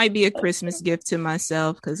 This just might be a Christmas gift to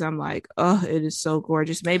myself because I'm like, oh, it is so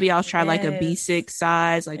gorgeous. Maybe I'll try like a B6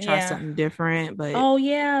 size, like try something different. But oh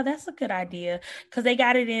yeah, that's a good idea because they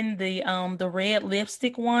got it in the red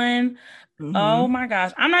lipstick one. Oh my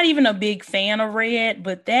gosh, I'm not even a big fan of red,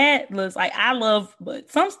 but that looks like but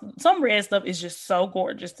some red stuff is just so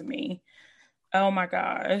gorgeous to me. Oh my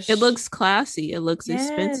gosh, it looks classy. It looks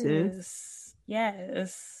expensive.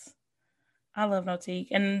 Yes. I love Notique.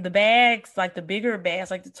 And the bags, like the bigger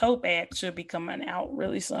bags, like the tote bag should be coming out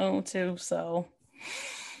really soon too. So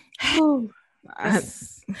I'm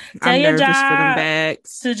your job for them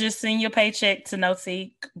bags. To just send your paycheck to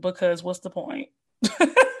Notique because what's the point?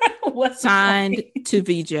 Signed to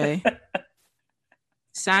VJ.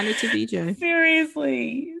 Signed it to VJ.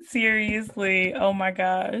 Seriously. Oh my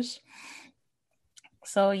gosh.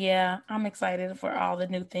 So yeah, I'm excited for all the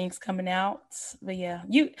new things coming out. But yeah,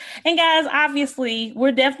 guys, obviously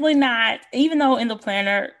we're definitely not, even though in the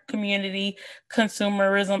planner community,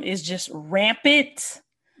 consumerism is just rampant.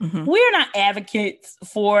 We're not advocates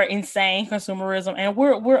for insane consumerism, and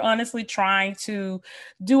we're honestly trying to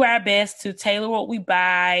do our best to tailor what we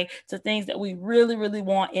buy to things that we really, really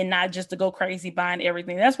want, and not just to go crazy buying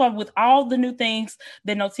everything. That's why with all the new things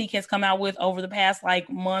that Notique has come out with over the past like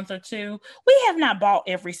month or two, we have not bought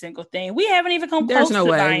every single thing. We haven't even come close to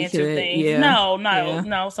buying two things. Yeah.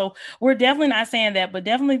 No. So we're definitely not saying that, but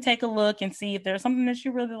definitely take a look and see if there's something that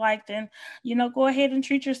you really like. Then go ahead and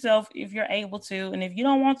treat yourself if you're able to, and if you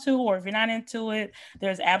don't want to, or if you're not into it,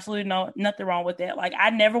 there's absolutely nothing wrong with that. Like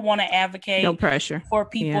I never want to advocate no pressure for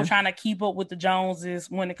people trying to keep up with the Joneses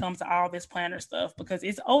when it comes to all this planner stuff, because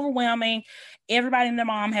it's overwhelming. Everybody and their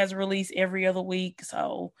mom has a release every other week,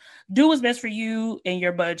 so do what's best for you and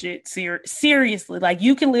your budget. Seriously, like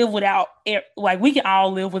you can live without like we can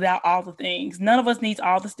all live without all the things. None of us needs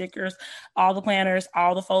all the stickers, all the planners,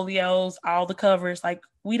 all the folios, all the covers. Like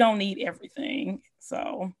we don't need everything.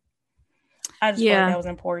 So I just thought that was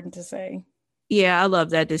important to say. Yeah, I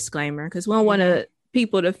love that disclaimer because we don't want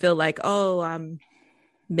people to feel like, oh, I'm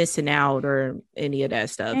missing out or any of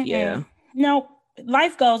that stuff. Yeah. Nope.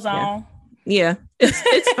 Life goes on. Yeah.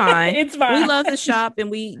 It's fine. It's fine. We love to shop,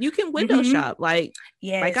 and you can window shop like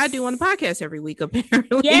I do on the podcast every week,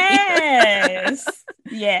 apparently. Yes.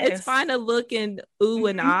 It's fine to look and ooh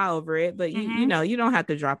and ah over it, but you don't have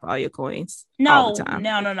to drop all your coins all the time.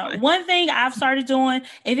 No. One thing I've started doing,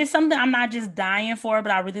 if it's something I'm not just dying for,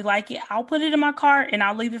 but I really like it, I'll put it in my cart and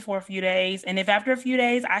I'll leave it for a few days. And if after a few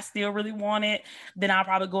days I still really want it, then I'll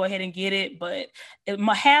probably go ahead and get it. But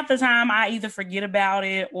half the time I either forget about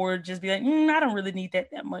it or just be like, I don't really need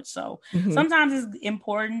that much. So sometimes it's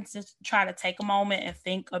important to try to take a moment and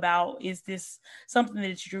think about, is this something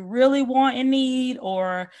that you really want and need,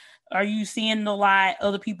 or are you seeing a lot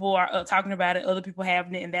other people are talking about it, other people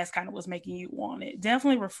having it, and that's kind of what's making you want it?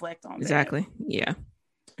 Definitely reflect on that. Exactly. Yeah,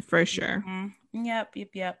 for sure. Yep.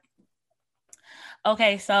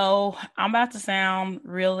 Okay, so I'm about to sound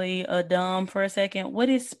really dumb for a second. What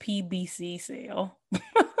is PBC sale?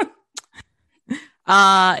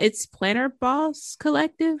 It's Planner Boss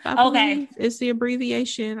Collective. I believe is the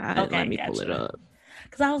abbreviation. Let me pull it up.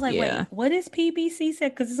 Because I was like, wait, what is PBC said?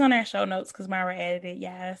 Because it's on our show notes because Myra added it.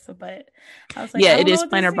 Yes, but I was like, it is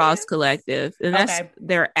Planner Boss Collective, and that's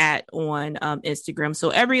their @ on Instagram. So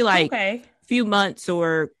every few months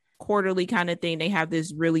or quarterly kind of thing, they have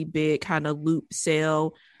this really big kind of loop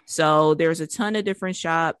sale. So there's a ton of different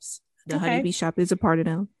shops. The Honeybee shop is a part of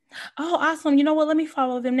them. Oh, awesome. You know what? Let me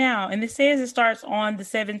follow them now. And it says it starts on the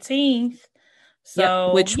 17th.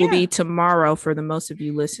 So, which will be tomorrow for the most of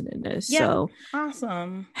you listening to this. So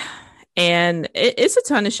awesome. And it's a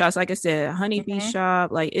ton of shops. Like I said, Honeybee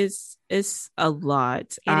shop, like it's a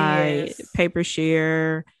lot. Paper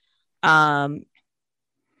Share,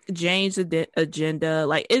 Jane's Agenda,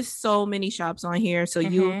 like it's so many shops on here. So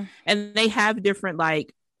and they have different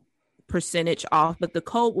like percentage off, but the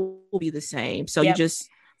code will be the same. So you just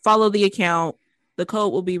follow the account. The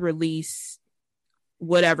code will be released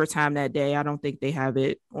whatever time that day. I don't think they have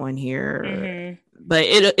it on here, but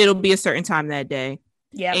it'll be a certain time that day.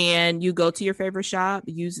 Yeah. And you go to your favorite shop,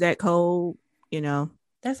 use that code, you know.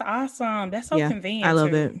 That's awesome. That's so convenient. I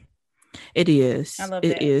love it. It is. I love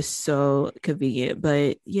it. It is so convenient.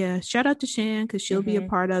 But yeah, shout out to Shan because she'll be a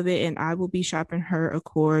part of it, and I will be shopping her, of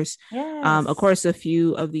course. Yes. Of course, a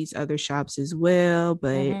few of these other shops as well.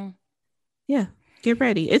 But yeah, get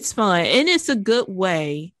ready. It's fun. And it's a good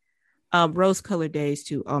way. Rose Colored Days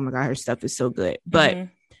too. Oh my God, her stuff is so good. But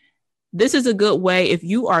this is a good way if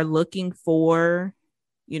you are looking for,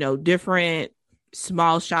 you know, different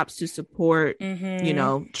small shops to support, you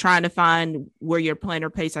know, trying to find where your planner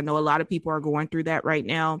pays. I know a lot of people are going through that right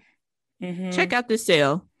now. Check out the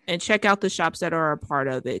sale and check out the shops that are a part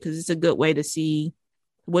of it, because it's a good way to see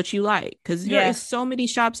what you like, because there is so many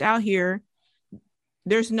shops out here.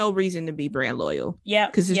 There's no reason to be brand loyal. Yeah.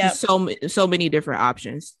 Because there's just so many different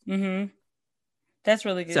options. That's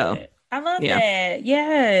really good. So, I love that.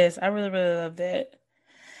 Yes. I really, really love that.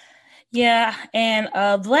 Yeah. And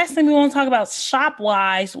the last thing we want to talk about shop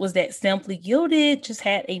wise was that Simply Gilded just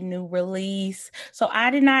had a new release. So I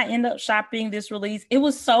did not end up shopping this release. It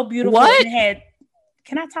was so beautiful. What? It had,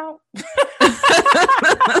 can I talk?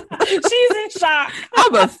 She's in shock.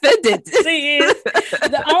 I'm offended. She is.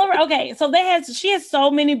 Okay, so she has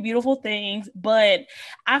so many beautiful things, but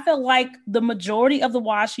I felt like the majority of the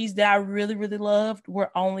washies that I really, really loved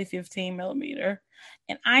were only 15 millimeter.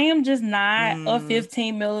 And I am just not a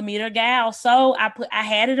 15 millimeter gal. So I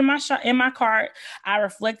had it in my cart. I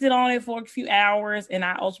reflected on it for a few hours, and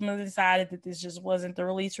I ultimately decided that this just wasn't the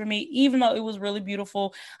release for me, even though it was really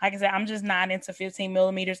beautiful. Like I said, I'm just not into 15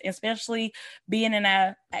 millimeters, especially being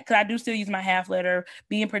because I do still use my half letter,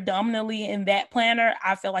 being predominantly in that planner.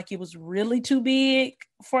 I felt like it was really too big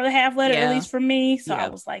for the half letter, at least for me. So I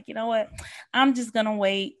was like, you know what? I'm just going to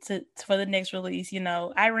wait for the next release. You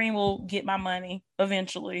know, Irene will get my money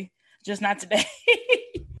eventually, just not today.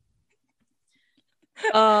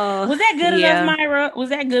 Was that good enough, Myra? Was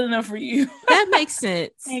that good enough for you? That makes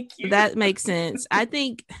sense. Thank you. That makes sense. I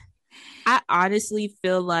honestly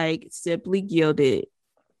feel like Simply Gilded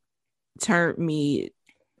turned me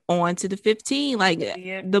on to the 15. Like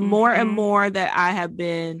the more and more that I have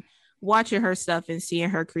been watching her stuff and seeing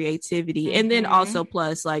her creativity, and then also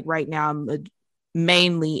plus like right now I'm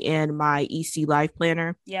mainly in my EC Life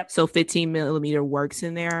planner. So 15 millimeter works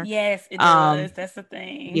in there. Yes, it does. That's the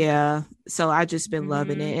thing. Yeah. So I just been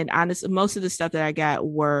loving it. And honestly, most of the stuff that I got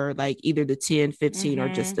were like either the 10, 15 or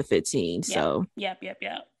just the 15. So yeah,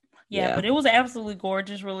 but it was an absolutely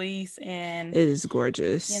gorgeous release, and it is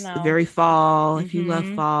gorgeous. You know, very fall. If you love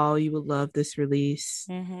fall, you will love this release.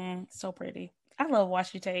 So pretty. I love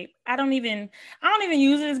washi tape. I don't even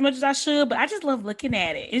use it as much as I should, but I just love looking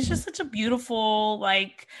at it. It's just such a beautiful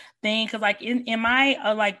like thing, because like in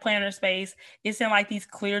my like planner space, it's in like these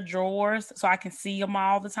clear drawers, so I can see them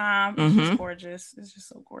all the time. It's just gorgeous. It's just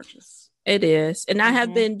so gorgeous. It is, and I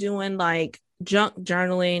have been doing like junk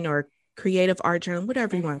journaling or creative art journal,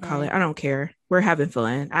 whatever you want to call it. I don't care. We're having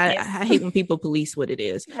fun. I hate when people police what it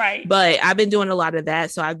is. Right. But I've been doing a lot of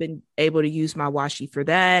that. So I've been able to use my washi for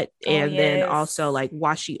that. And then also like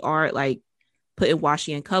washi art, like putting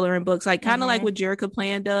washi in coloring books, like kind of like what Jerica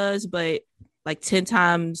Plan does, but like 10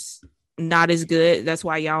 times not as good. That's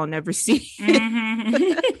why y'all never see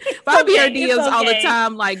it. I'll be her DMs all the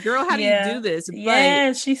time, like, girl, how do you do this?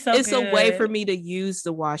 But she's so it's good. A way for me to use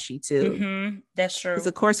the washi too. That's true. Because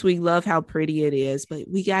of course we love how pretty it is, but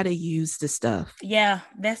we got to use the stuff. Yeah,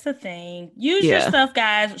 that's the thing. Use your stuff,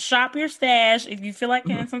 guys. Shop your stash. If you feel like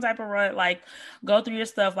in some type of rut, like go through your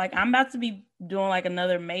stuff. Like I'm about to be doing like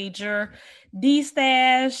another major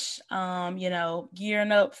de-stash, you know,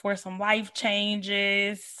 gearing up for some life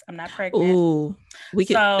changes. I'm not pregnant. Ooh, we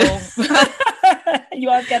can. So you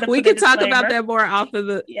all got to. We can talk about that more after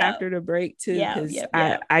the break too, because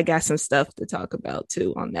I got some stuff to talk about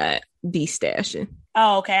too on that de-stashing.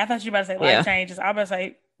 Oh, okay. I thought you were about to say life changes. I was about to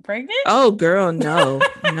say pregnant. Oh, girl, no.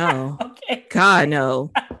 Okay. God,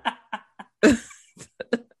 no.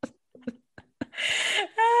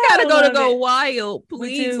 gotta go wild.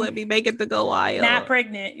 Please let me make it to go wild. Not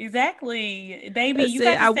pregnant. Exactly. Baby, That's you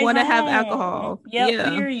got to I want to have alcohol. Yep, yeah.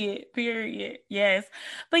 Period. Yes.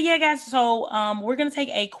 But yeah, guys, so we're going to take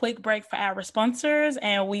a quick break for our sponsors,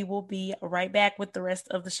 and we will be right back with the rest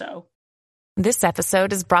of the show. This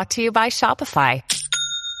episode is brought to you by Shopify.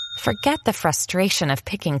 Forget the frustration of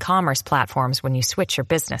picking commerce platforms when you switch your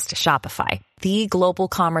business to Shopify, the global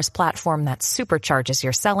commerce platform that supercharges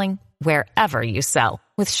your selling wherever you sell.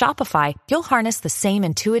 With Shopify, you'll harness the same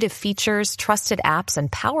intuitive features, trusted apps,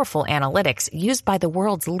 and powerful analytics used by the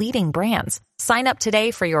world's leading brands. Sign up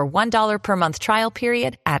today for your $1 per month trial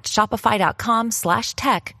period at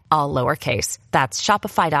shopify.com/tech, all lowercase. That's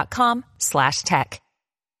shopify.com/tech.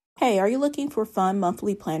 Hey, are you looking for fun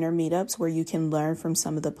monthly planner meetups where you can learn from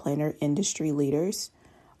some of the planner industry leaders?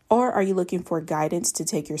 Or are you looking for guidance to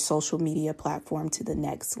take your social media platform to the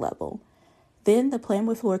next level? Then the Plan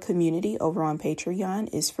with Lore community over on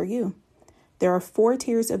Patreon is for you. There are 4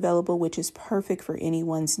 tiers available, which is perfect for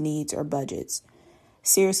anyone's needs or budgets.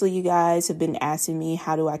 Seriously, you guys have been asking me,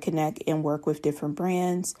 how do I connect and work with different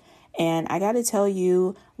brands? And I got to tell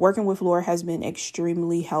you, working with Lore has been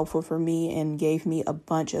extremely helpful for me and gave me a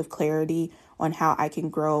bunch of clarity on how I can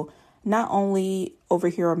grow, not only over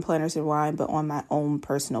here on Planners and Wine, but on my own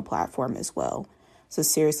personal platform as well. So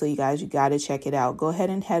seriously, you guys, you got to check it out. Go ahead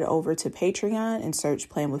and head over to Patreon and search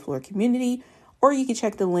Plan with Lore Community, or you can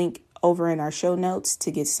check the link over in our show notes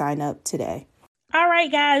to get signed up today. All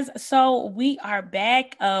right, guys. So we are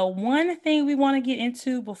back. One thing we want to get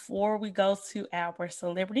into before we go to our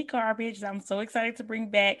celebrity garbage, I'm so excited to bring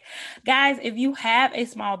back. Guys, if you have a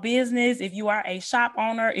small business, if you are a shop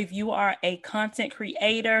owner, if you are a content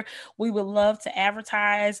creator, we would love to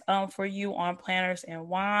advertise for you on Planners and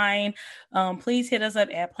Wine. Please hit us up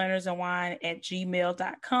at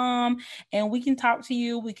plannersandwine@gmail.com, and we can talk to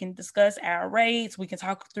you. We can discuss our rates. We can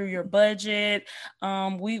talk through your budget.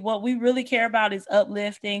 What we really care about is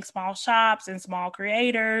uplifting small shops and small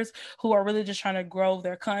creators who are really just trying to grow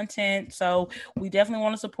their content. So we definitely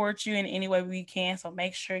want to support you in any way we can. So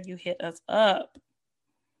make sure you hit us up.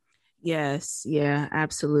 Yes. Yeah,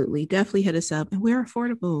 absolutely. Definitely hit us up. And we're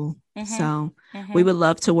affordable. So we would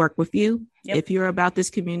love to work with you. Yep. If you're about this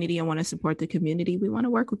community and want to support the community, we want to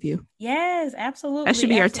work with you. Yes, absolutely. That should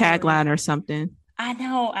be our tagline or something. I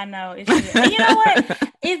know. It should. And you know what?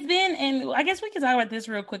 It's been, and I guess we can talk about this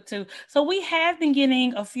real quick too. So we have been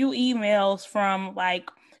getting a few emails from like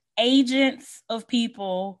agents of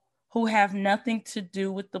people who have nothing to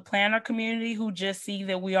do with the planner community, who just see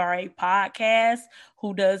that we are a podcast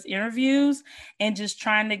who does interviews and just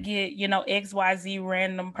trying to get, XYZ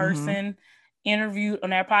random person interviewed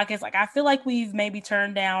on our podcast. Like, I feel like we've maybe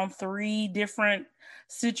turned down 3 different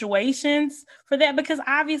situations for that, because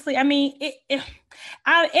obviously, I mean,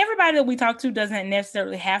 everybody that we talk to doesn't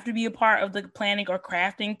necessarily have to be a part of the planning or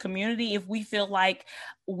crafting community if we feel like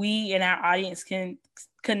we and our audience can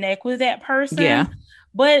connect with that person. Yeah.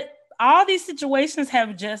 But all these situations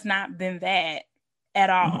have just not been that at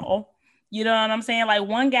all. You know what I'm saying? Like,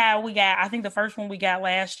 one guy we got, I think the first one we got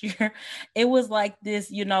last year, it was like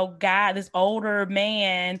this, guy, this older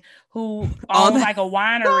man who owns like a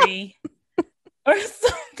winery or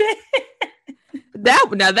something. That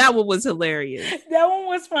one was hilarious. That one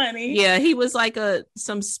was funny. Yeah, he was like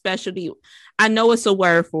some specialty. I know it's a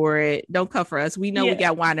word for it. Don't come for us. We know we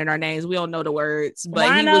got wine in our names. We don't know the words. But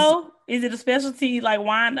wino? Is it a specialty like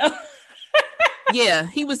wino? Yeah,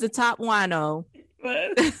 he was the top wino.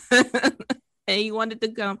 And he wanted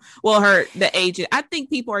to come. Well, the agent. I think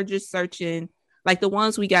people are just searching. Like, the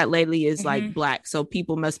ones we got lately is like Black. So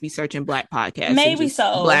people must be searching Black podcasts. Maybe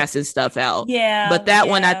so. Blasting stuff out. Yeah. But that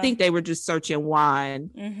one, I think they were just searching wine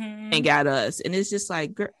and got us. And it's just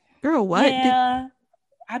like, girl, what? Yeah.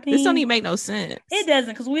 This don't even make no sense. It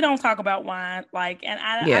doesn't, because we don't talk about wine. Like, and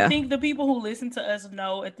I think the people who listen to us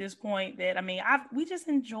know at this point that, I mean, we just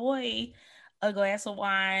enjoy a glass of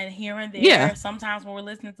wine here and there. Yeah. Sometimes when we're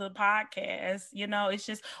listening to the podcast, it's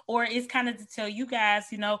just, or it's kind of to tell you guys,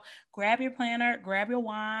 grab your planner, grab your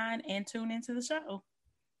wine, and tune into the show.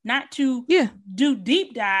 Not to do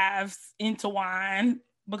deep dives into wine,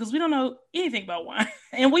 because we don't know anything about wine,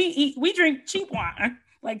 and we drink cheap wine,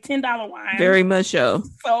 like $10 wine. Very much so.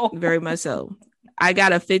 Very much so. I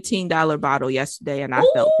got a $15 bottle yesterday, and I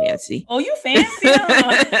felt fancy. Oh, you fancy?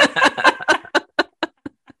 Huh?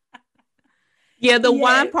 Yeah, the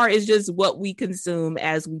wine part is just what we consume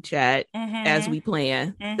as we chat, as we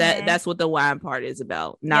plan. That's what the wine part is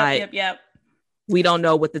about. Not Yep. We don't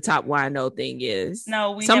know what the top wino thing is.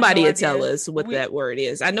 No, somebody will tell us what that word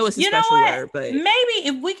is. I know it's a special word, but maybe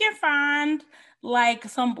if we can find like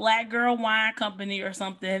some Black girl wine company or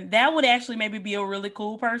something, that would actually maybe be a really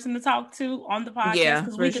cool person to talk to on the podcast,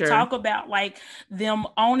 because we could talk about like them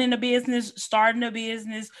owning a business, starting a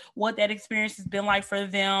business, what that experience has been like for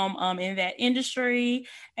them in that industry,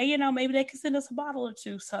 and maybe they could send us a bottle or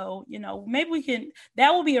two. So maybe we can.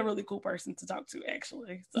 That would be a really cool person to talk to,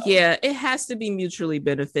 actually. So. Yeah, it has to be mutually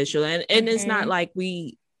beneficial, and it's not like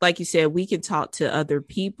like you said, we can talk to other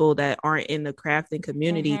people that aren't in the crafting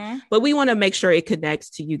community, but we want to make sure it connects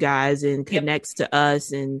to you guys and connects to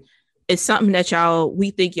us. And it's something that we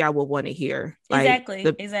think y'all will want to hear.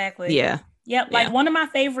 Exactly. Yeah. Yep. Like one of my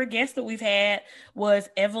favorite guests that we've had was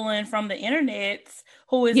Evelyn from the Internets,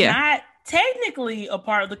 who is not technically a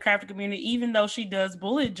part of the crafting community, even though she does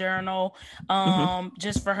bullet journal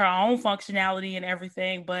just for her own functionality and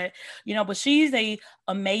everything. But but she's a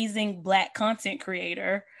amazing Black content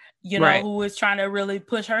creator, who is trying to really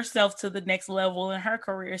push herself to the next level in her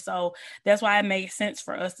career. So that's why it makes sense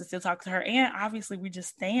for us to still talk to her. And obviously we just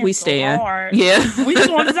stand hard. Yeah. We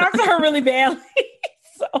just want to talk to her really badly.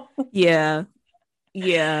 So yeah.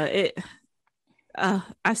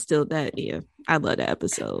 I love that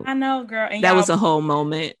episode. I know, girl. And that was a whole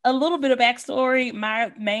moment. A little bit of backstory.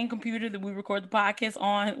 My main computer that we record the podcast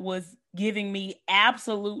on was giving me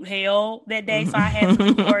absolute hell that day. So I had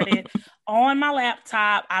to record it on my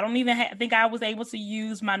laptop. I don't even think I was able to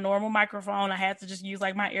use my normal microphone. I had to just use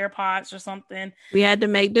like my AirPods or something. We had to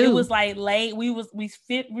make do. It was like late. We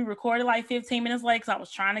recorded like 15 minutes late because I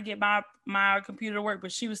was trying to get my computer to work,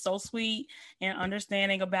 but she was so sweet and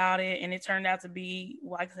understanding about it. And it turned out to be,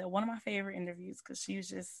 like I said, one of my favorite interviews, because she was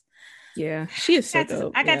just... Yeah, she is so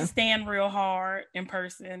dope. I got to stand real hard in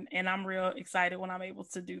person, and I'm real excited when I'm able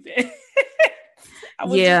to do that. I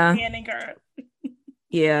was just standing her.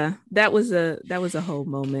 Yeah, that was a whole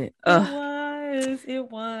moment.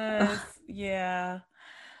 It was. Yeah.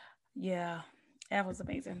 That was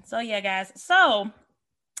amazing. So yeah, guys. So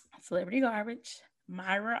Celebrity Garbage.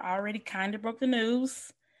 Myra already kind of broke the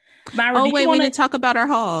news. Myra, we didn't talk about our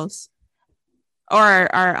hauls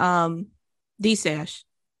or our D-Stash.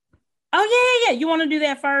 Oh, yeah. You want to do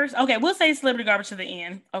that first? Okay, we'll say Celebrity Garbage to the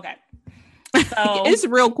end. Okay. So it's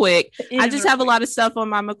real quick. I just have a lot of stuff on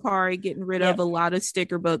my Mercari, getting rid of a lot of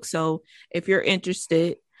sticker books. So if you're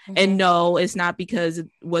interested, and no, it's not because of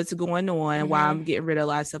what's going on while I'm getting rid of a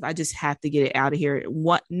lot of stuff. I just have to get it out of here.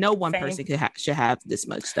 No one person should have this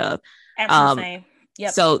much stuff. Absolutely same.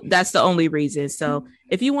 Yep. So that's the only reason. So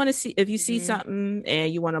if you see something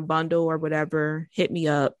and you want to bundle or whatever, hit me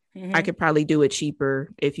up. I could probably do it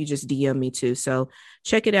cheaper if you just DM me too. So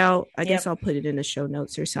check it out. I guess I'll put it in the show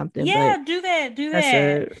notes or something. Yeah, do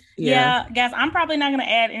that. Yeah, guys, I'm probably not going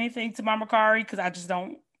to add anything to my Mercari because I just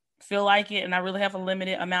don't feel like it, and I really have a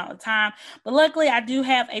limited amount of time. But luckily I do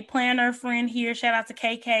have a planner friend here. Shout out to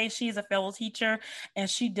KK. She's a fellow teacher, and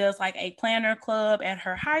she does like a planner club at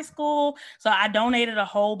her high school. So I donated a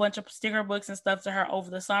whole bunch of sticker books and stuff to her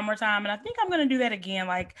over the summertime, and I think I'm going to do that again.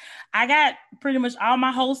 Like, I got pretty much all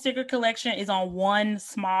my whole sticker collection is on one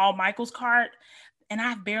small Michael's cart, and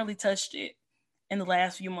I've barely touched it in the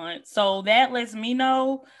last few months. So that lets me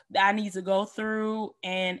know that I need to go through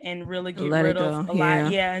and really get rid of a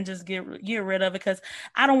lot. Yeah, and just get rid of it, because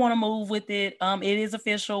I don't want to move with it. It is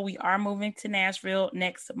official. We are moving to Nashville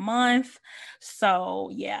next month. So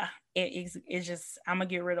yeah, it's just, I'm gonna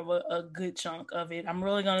get rid of a good chunk of it. I'm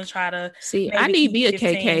really gonna try to see. I need me a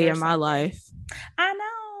KK in my life. I know.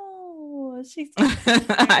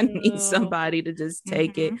 I need somebody to just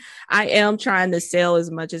take it. I am trying to sell as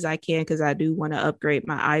much as I can because I do want to upgrade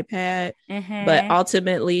my iPad. But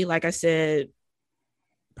ultimately, like I said,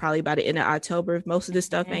 probably by the end of October, if most of this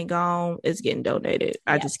stuff ain't gone, it's getting donated.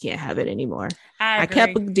 I just can't have it anymore. I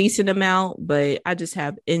kept a decent amount, but I just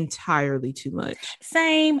have entirely too much.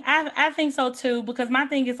 Same. I think so too, because my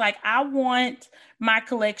thing is like, I want my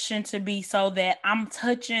collection to be so that I'm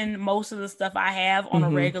touching most of the stuff I have on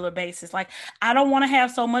a regular basis. Like, I don't want to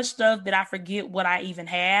have so much stuff that I forget what I even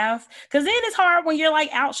have, because then it's hard when you're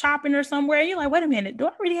like out shopping or somewhere. You're like, wait a minute, do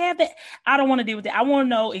I really have that? I don't want to deal with it. I want to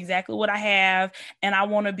know exactly what I have, and I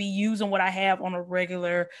want to be using what I have on a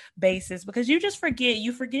regular basis, because you just forget.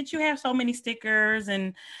 You forget you have so many stickers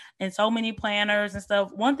and so mmany planners and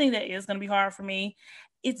stuff. One thing that is going to be hard for me,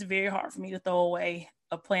 it's very hard for me to throw away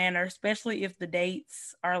a planner, especially if the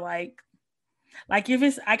dates are like if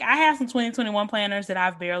it's like, I have some 2021 planners that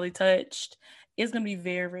I've barely touched. It's going to be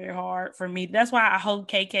very, very hard for me. That's why I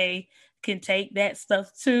hope KK can take that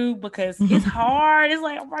stuff too, because it's hard. It's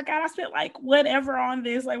like, oh my God, I spent like whatever on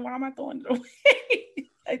this. Like, why am I throwing it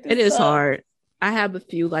away? It is hard. I have a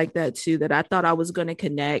few like that too that I thought I was going to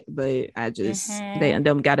connect, but I just they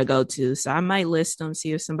them got to go to. So I might list them,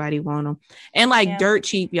 see if somebody want them. And like dirt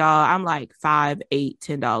cheap, y'all. I'm like $5, $8,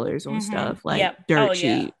 $10 on stuff like dirt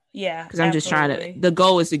cheap. Yeah, because I'm just trying to. The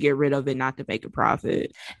goal is to get rid of it, not to make a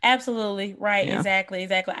profit. Absolutely right. Yeah. Exactly.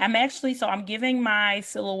 I'm giving my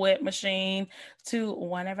silhouette machine to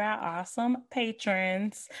one of our awesome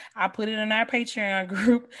patrons. I put it in our Patreon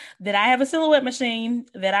group that I have a silhouette machine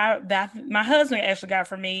that my husband actually got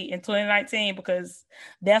for me in 2019 because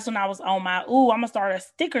that's when I was on my I'm gonna start a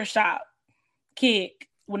sticker shop kick.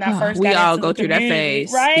 When I first we all go through that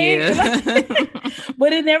phase, right? Yeah.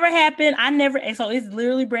 But it never happened. So it's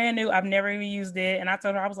literally brand new. I've never even used it. And I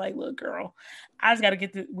told her, I was like, look, girl, I just got to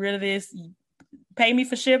get rid of this. Pay me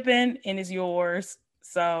for shipping and it's yours.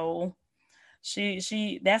 So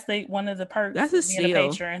that's one of the perks. That's a steal. Being a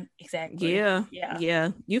patron. Exactly.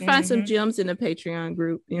 Yeah. You find some gems in the Patreon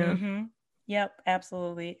group. Yeah. Yep.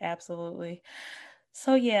 Absolutely.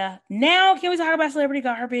 So yeah, now can we talk about celebrity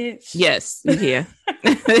garbage? Yes. Yeah.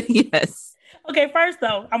 Yes. Okay, first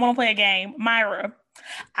though, I want to play a game. Myra,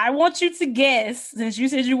 I want you to guess, since you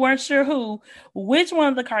said you weren't sure which one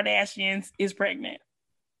of the Kardashians is pregnant.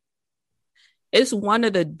 It's one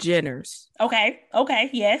of the Jenners. Okay,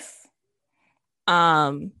 yes.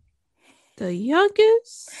 The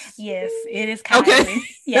youngest? Yes, it is Kylie. Okay.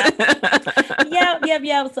 Yep.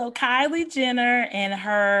 So Kylie Jenner and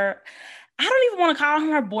her, I don't even want to call him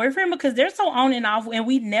her boyfriend because they're so on and off and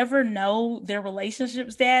we never know their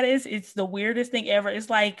relationship status. It's the weirdest thing ever. It's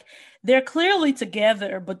like they're clearly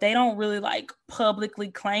together, but they don't really like publicly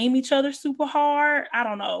claim each other super hard. I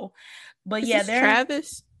don't know. But they're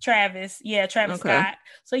Travis. Yeah, Travis Scott.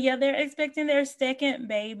 So yeah, they're expecting their second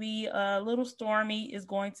baby. Little Stormy is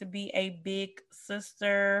going to be a big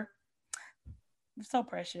sister. So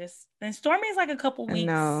precious. And Stormy is like a couple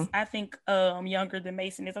weeks, I think, younger than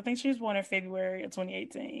Mason is. I think she was born in February of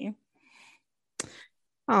 2018.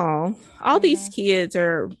 Oh, all these kids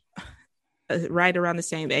are right around the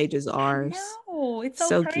same age as ours. No, it's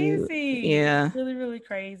so crazy. Cute. Yeah, it's really, really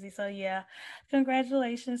crazy. So yeah,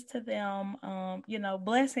 congratulations to them.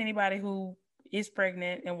 Bless anybody who is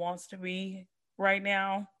pregnant and wants to be right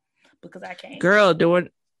now, because I can't. Girl, doing.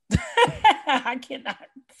 I cannot.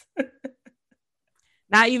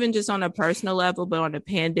 Not even just on a personal level, but on a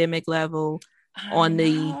pandemic level, on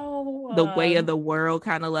the way of the world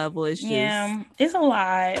kind of level. It's just it's a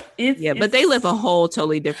lot. But they live a whole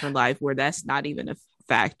totally different life where that's not even a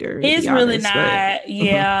factor. It's really not.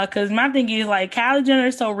 Yeah, because my thing is like Kylie Jenner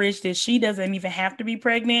is so rich that she doesn't even have to be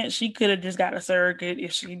pregnant. She could have just got a surrogate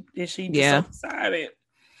if she decided.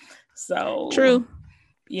 So true.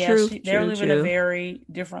 Yeah, they're living a very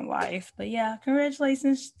different life. But yeah,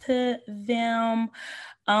 congratulations to them.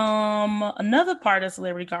 Another part of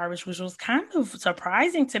celebrity garbage, which was kind of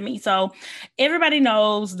surprising to me. So everybody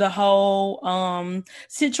knows the whole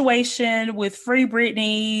situation with Free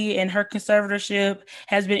Britney and her conservatorship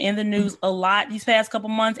has been in the news a lot these past couple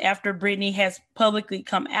months after Britney has publicly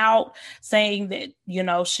come out saying that,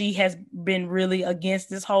 she has been really against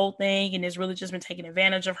this whole thing and has really just been taking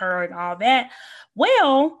advantage of her and all that.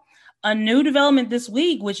 Well, a new development this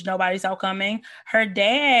week, which nobody saw coming, her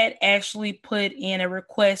dad actually put in a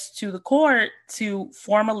request to the court to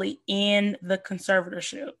formally end the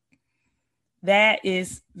conservatorship. That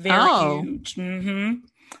is very huge. Mm-hmm.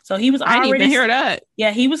 So he was already... I didn't even hear that.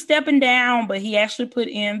 Yeah, he was stepping down, but he actually put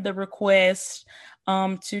in the request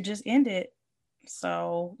to just end it.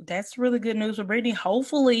 So that's really good news for Britney.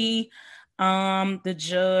 Hopefully the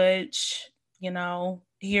judge,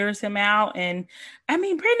 hears him out. And I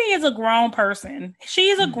mean, Britney is a grown person. She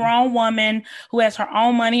is a grown woman who has her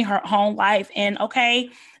own money, her own life. And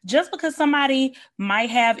just because somebody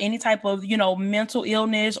might have any type of, mental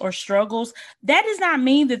illness or struggles, that does not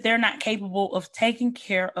mean that they're not capable of taking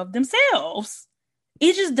care of themselves.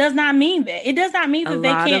 It just does not mean that. It does not mean that they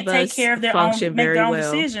can't take care of their own, make their own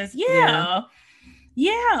decisions. Yeah.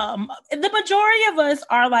 The majority of us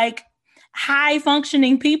are like high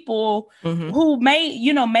functioning people who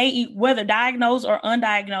may whether diagnosed or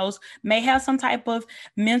undiagnosed may have some type of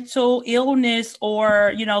mental illness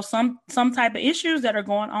or some type of issues that are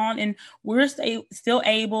going on, and we're still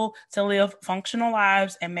able to live functional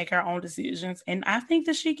lives and make our own decisions. And I think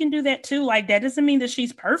that she can do that too. Like, that doesn't mean that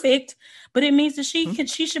she's perfect, but it means that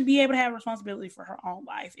she should be able to have responsibility for her own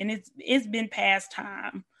life, and it's been past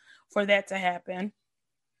time for that to happen.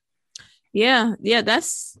 Yeah,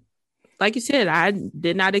 that's, like you said, I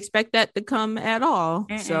did not expect that to come at all.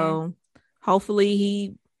 So hopefully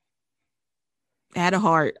he had a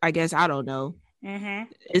heart, I guess. I don't know.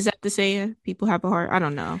 Mm-hmm. Is that the saying? People have a heart? I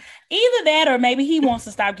don't know. Either that, or maybe he wants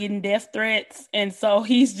to stop getting death threats, and so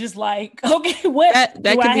he's just like, okay, what that do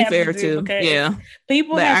could I be have fair to do? too. Because Yeah,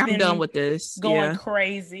 people but have I'm done been with this. going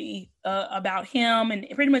crazy about him, and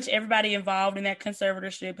pretty much everybody involved in that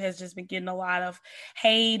conservatorship has just been getting a lot of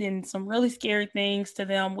hate and some really scary things to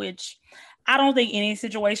them, which I don't think any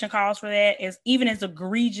situation calls for that. As even as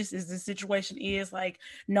egregious as the situation is, like,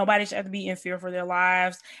 nobody should have to be in fear for their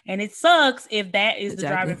lives, and it sucks if that is the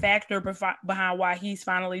driving factor behind why he's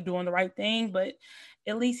finally doing the right thing. But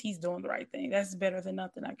at least he's doing the right thing. That's better than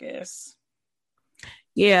nothing, I guess.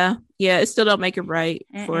 Yeah, it still don't make it right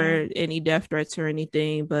for any death threats or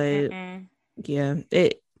anything, but yeah,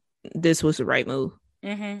 this was the right move.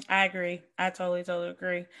 I agree. I totally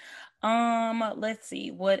agree. Let's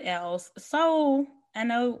see what else. So I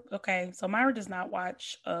know. Okay, so Myra does not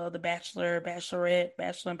watch the Bachelor, Bachelorette,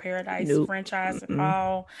 Bachelor in Paradise franchise at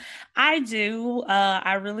all. I do.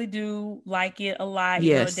 I really do like it a lot.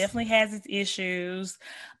 You know, it definitely has its issues.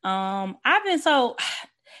 I've been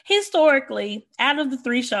historically, out of the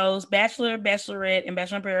 3 shows, Bachelor, Bachelorette, and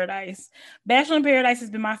Bachelor in Paradise has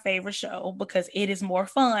been my favorite show because it is more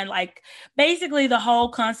fun. Like, basically, the whole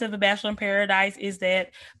concept of Bachelor in Paradise is that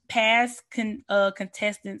past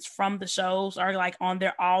contestants from the shows are like on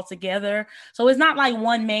there all together. So it's not like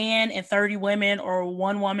one man and 30 women or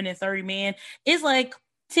one woman and 30 men. It's like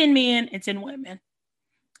 10 men and 10 women.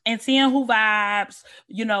 And seeing who vibes,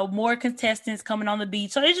 you know, more contestants coming on the beach.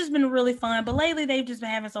 So it's just been really fun. But lately, they've just been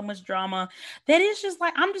having so much drama that it's just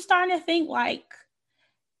like, I'm just starting to think, like,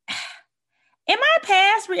 am I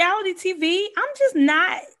past reality TV? I'm just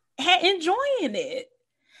not enjoying it.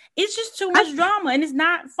 It's just too much drama and it's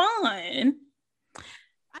not fun.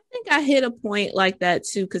 I think I hit a point like that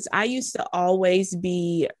too, because I used to always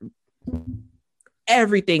be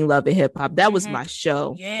everything Love and Hip Hop. That was my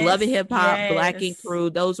show. Love and Hip Hop, Black Ink Crew,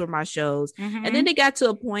 those were my shows. And then it got to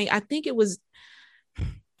a point, I think it was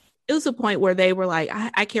a point where they were like,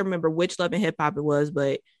 I can't remember which Love and Hip Hop it was,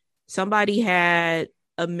 but somebody had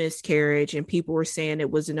a miscarriage and people were saying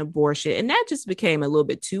it was an abortion, and that just became a little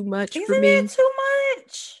bit too much for me. Isn't it too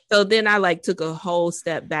much? So then I like took a whole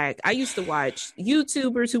step back. I used to watch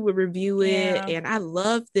YouTubers who would review it and I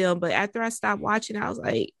loved them, but after I stopped watching, I was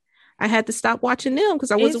like, I had to stop watching them because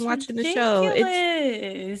I wasn't watching the show.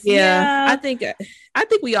 I think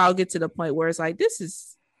we all get to the point where it's like, this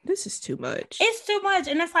is too much. It's too much.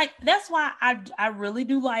 And that's why I really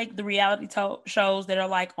do like the reality shows that are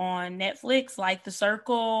like on Netflix, like The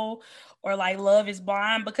Circle or like Love is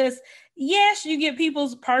Blind, because yes, you get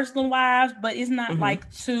people's personal lives, but it's not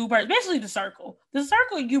like too, especially The Circle. The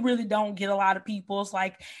Circle, you really don't get a lot of people's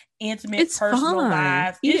like intimate personal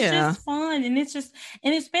lives. It's just fun. And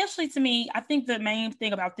and especially to me, I think the main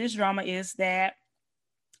thing about this drama is that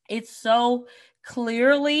it's so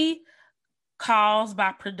clearly caused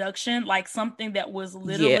by production, like something that was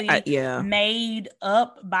literally made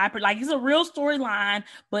up by, like, it's a real storyline,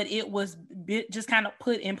 but it was just kind of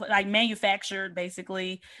put in, like, manufactured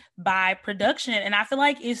basically by production. And I feel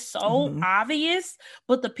like it's so obvious,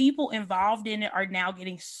 but the people involved in it are now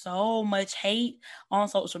getting so much hate on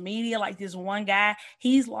social media. Like, this one guy,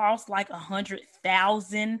 he's lost like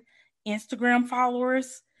 100,000 Instagram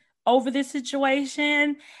followers over this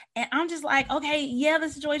situation. And I'm just like, okay, yeah, the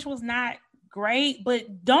situation was not great,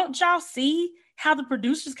 but don't y'all see how the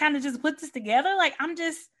producers kind of just put this together? Like, I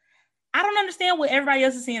don't understand what everybody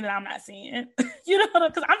else is seeing that I'm not seeing. You know,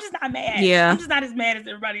 because I'm just not mad. I'm just not as mad as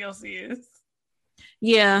everybody else is.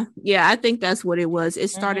 Yeah, I think that's what it was. It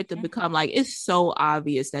started to become like, it's so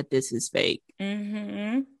obvious that this is fake.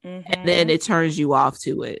 And then it turns you off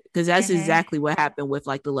to it, because that's exactly what happened with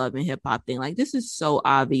like the Love and Hip Hop thing. Like, this is so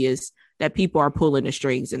obvious that people are pulling the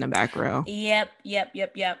strings in the background. Yep.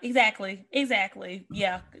 Exactly.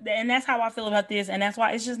 Yeah. And that's how I feel about this. And that's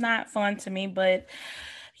why it's just not fun to me. But,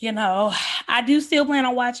 you know, I do still plan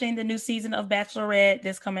on watching the new season of Bachelorette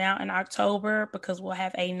that's coming out in October, because we'll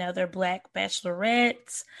have another Black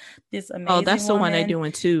Bachelorette. This amazing that's the one they're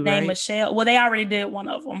doing too, named right? Michelle. Well, they already did one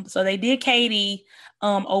of them. So they did Katie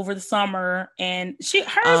over the summer, and hers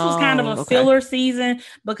was kind of a filler season,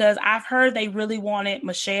 because I've heard they really wanted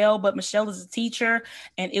Michelle, but Michelle is a teacher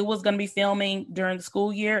and it was going to be filming during the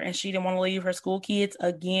school year, and she didn't want to leave her school kids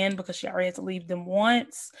again because she already had to leave them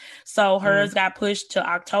once. So hers got pushed to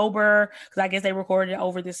October, because I guess they recorded it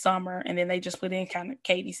over this summer, and then they just put in kind of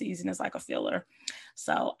Katie season as like a filler.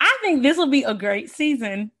 So I think this will be a great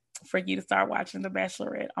season for you to start watching The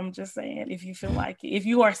Bachelorette. I'm just saying, if you feel like it, if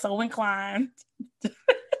you are so inclined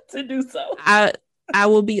to do so, I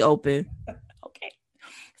will be open. Okay.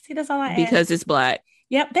 See, that's all I ask. Because it's Black.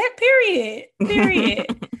 Yep. That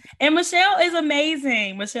period. And Michelle is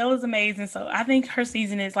amazing. Michelle is amazing. So I think her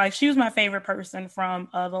season is like, she was my favorite person from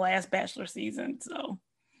the last Bachelor season. So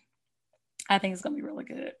I think it's going to be really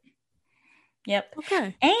good. Yep.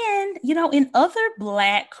 Okay. And, you know, in other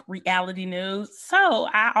Black reality news, so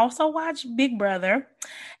I also watched Big Brother.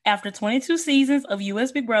 After 22 seasons of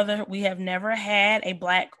US Big Brother, we have never had a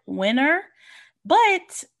Black winner.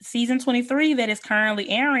 But season 23 that is currently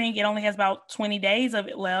airing, it only has about 20 days of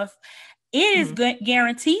it left. It is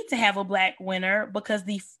guaranteed to have a Black winner because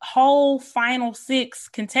the whole final 6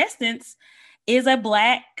 contestants is a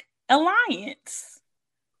Black alliance.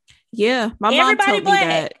 Yeah, my mom told me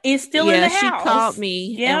that. Is still in the house. She called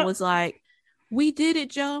me and was like, "We did it,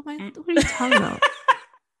 Joe." I'm like, what are you talking about?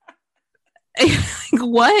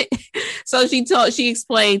 What? So she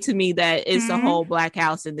explained to me that it's a whole Black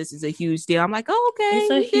house and this is a huge deal. I'm like, oh, okay,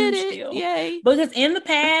 it's a huge deal. Yay! Because in the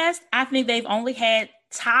past, I think they've only had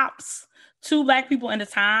tops 2 Black people at a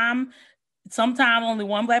time. Sometimes only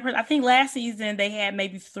 1 Black person. I think last season they had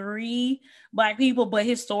maybe 3 Black people, but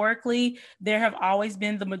historically there have always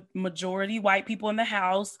been the majority white people in the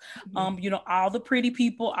house. You know, all the pretty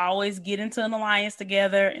people always get into an alliance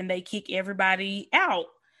together and they kick everybody out.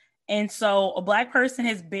 And so a Black person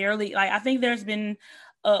has barely, like, I think there's been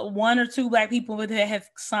 1 or 2 Black people that have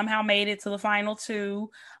somehow made it to the final 2,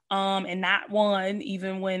 and not 1,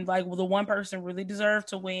 even when like the 1 person really deserved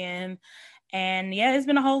to win. And yeah, it's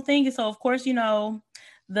been a whole thing. And so, of course, you know,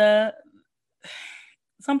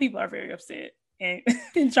 some people are very upset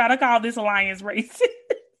and try to call this alliance racist.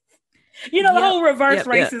 You know, the whole reverse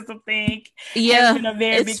racism thing. Yeah, been a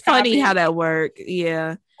very it's big funny topic. how that worked.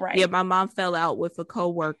 Yeah, right. Yeah, my mom fell out with a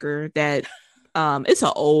coworker that, it's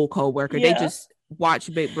an old coworker. Yeah. They just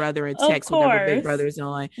watch Big Brother and text whenever Big Brother's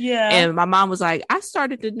on. Yeah, and my mom was like, I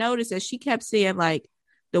started to notice that she kept saying like,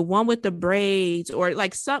 the one with the braids or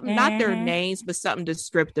like something, not their names, but something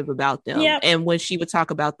descriptive about them. Yep. And when she would talk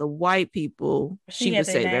about the white people, she would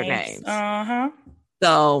say their names.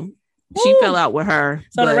 So she fell out with her.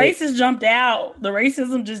 So the racist jumped out. The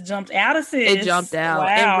racism just jumped out of sis. It jumped out. Wow.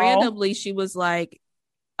 And randomly she was like,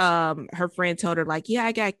 her friend told her like, yeah,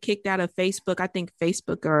 I got kicked out of Facebook. I think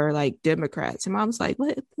Facebook are like Democrats. And Mom's like,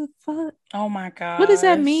 what the fuck? Oh my God. What does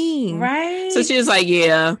that mean? Right. So she was like,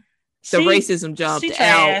 yeah. The racism jumped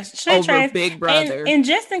out over Big Brother. And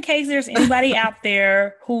just in case there's anybody out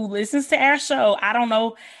there who listens to our show, I don't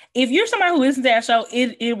know if you're somebody who listens to our show,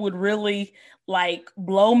 it would really like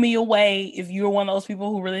blow me away if you're one of those people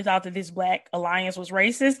who really thought that this Black alliance was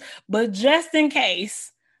racist. But just in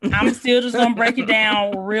case, I'm still just going to break it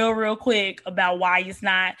down real quick about why it's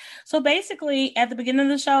not. So basically, at the beginning of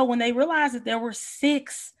the show, when they realized that there were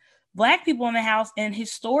 6 Black people in the house, and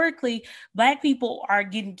historically Black people are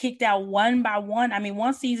getting kicked out one by one. I mean,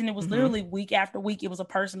 one season it was literally week after week it was a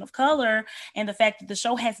person of color, and the fact that the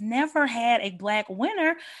show has never had a Black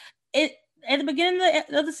winner, at the beginning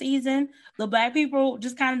of the season, the Black people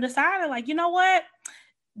just kind of decided like, you know what,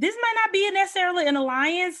 this might not be necessarily an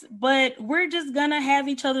alliance, but we're just gonna have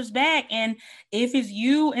each other's back. And if it's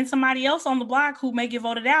you and somebody else on the block who may get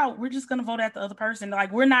voted out, we're just gonna vote out the other person.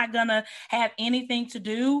 Like, we're not gonna have anything to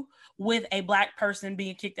do with a Black person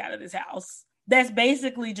being kicked out of this house. That's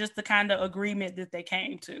basically just the kind of agreement that they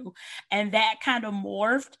came to. And that kind of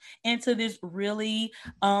morphed into this really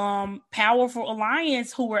powerful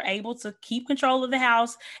alliance who were able to keep control of the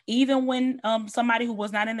house, even when somebody who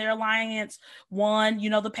was not in their alliance won, you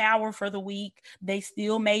know, the power for the week. They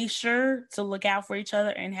still made sure to look out for each other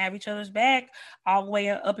and have each other's back all the way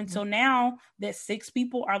up until now that 6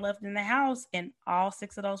 people are left in the house and all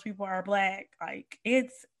 6 of those people are Black. Like,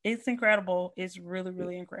 it's incredible. It's really,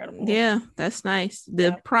 really incredible. Yeah, that's nice.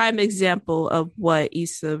 The prime example of what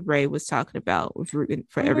Issa Rae was talking about was rooting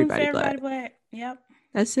for everybody Black. Yep.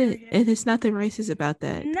 That's it. And there's nothing racist about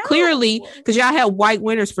that. No. Clearly, because y'all had white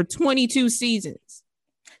winners for 22 seasons.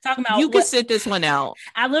 Talking about you can sit this one out.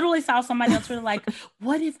 I literally saw somebody else Twitter like,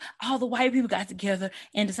 what if all the white people got together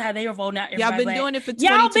and decided they were voting out everybody? Y'all been doing it for 22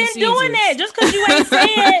 Y'all been seasons. doing that. Just because you ain't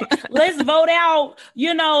saying let's vote out,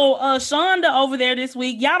 you know, Shonda over there this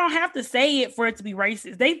week. Y'all don't have to say it for it to be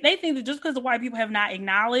racist. They think that just because the white people have not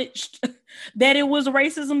acknowledged that it was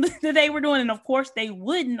racism that they were doing, and of course they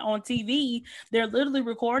wouldn't on TV. They're literally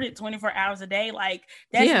recorded 24 hours a day. Like,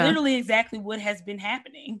 that's literally exactly what has been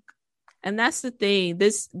happening. And that's the thing.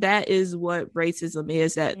 That is what racism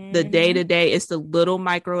is. That the day to day, it's the little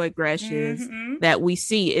microaggressions that we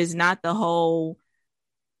see. Is not the whole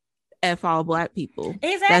F all Black people.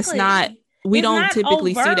 Exactly. That's not. We don't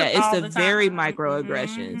typically see that. It's the very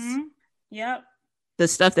microaggressions. Yep. The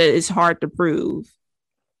stuff that is hard to prove.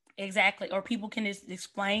 Exactly. Or people can just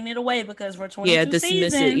explain it away because for 22 dismiss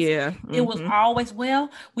seasons, it. Yeah. Mm-hmm. It was always, well,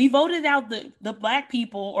 we voted out the black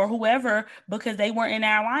people or whoever because they weren't in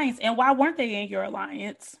our alliance. And why weren't they in your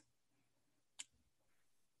alliance?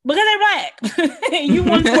 Because they're black. You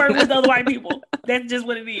want to work with other white people. That's just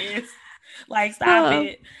what it is. Like, stop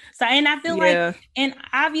it. So, and I feel like, and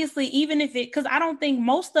obviously, even if it, because I don't think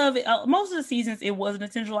most of the seasons, it wasn't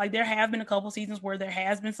intentional. Like, there have been a couple seasons where there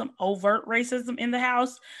has been some overt racism in the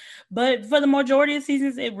house, but for the majority of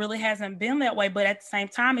seasons, it really hasn't been that way. But at the same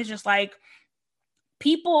time, it's just like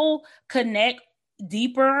people connect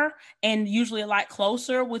deeper and usually a lot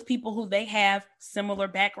closer with people who they have similar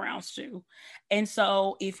backgrounds to. And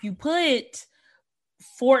so if you put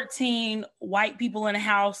 14 white people in a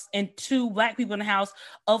house and 2 black people in the house,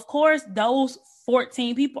 of course, those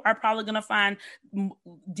 14 people are probably going to find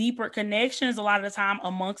deeper connections a lot of the time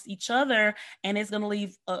amongst each other, and it's going to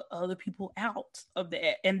leave other people out of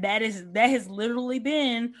that. And that has literally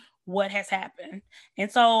been what has happened.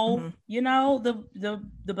 And so, you know,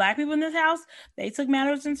 the black people in this house, they took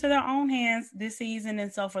matters into their own hands this season.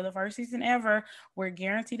 And so for the first season ever, we're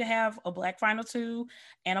guaranteed to have a black final 2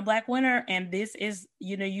 and a black winner. And this is,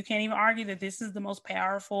 you know, you can't even argue that this is the most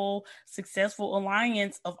powerful, successful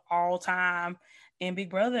alliance of all time in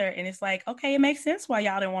Big Brother. And it's like, okay, it makes sense why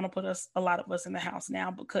y'all didn't want to put a lot of us in the house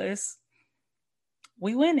now, because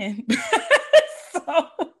we winning. So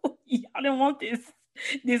y'all didn't want this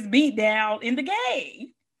beat down in the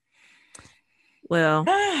game. Well,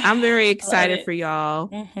 I'm very excited for y'all.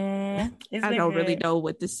 I don't really know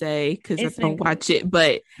what to say because I don't watch it,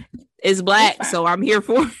 but it's black, so I'm here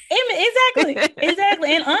for it. Exactly.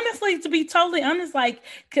 And honestly, to be totally honest, like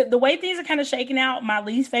the way things are kind of shaking out, my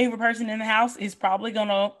least favorite person in the house is probably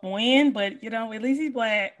gonna win, but you know, at least he's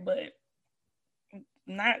black, but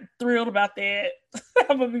not thrilled about that.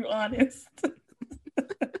 I'm gonna be honest.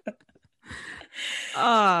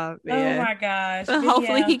 Oh man! Oh my gosh! But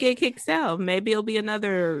hopefully he get kicked out. Maybe it'll be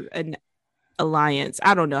another alliance.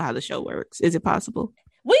 I don't know how the show works. Is it possible?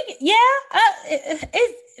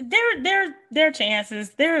 There are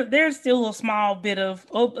chances. There's still a small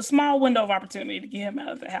window of opportunity to get him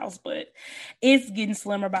out of the house, but it's getting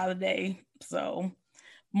slimmer by the day. So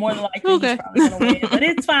more than likely he's probably gonna win. But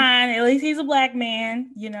it's fine. At least he's a black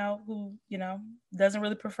man, you know, who, you know, doesn't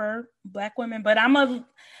really prefer black women. But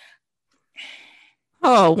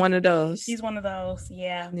one of those. He's one of those.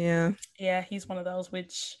 Yeah. Yeah. He's one of those.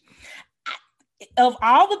 Which, of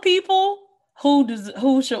all the people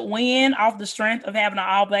who should win off the strength of having an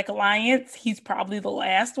all black alliance, he's probably the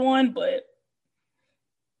last one. But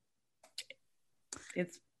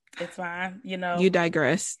it's fine. You know. You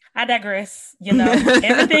digress. I digress. You know,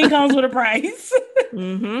 everything comes with a price.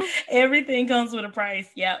 Everything comes with a price.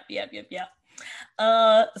 Yep.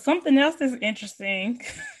 Something else that's interesting.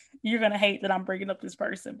 You're going to hate that I'm bringing up this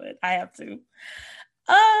person, but I have to.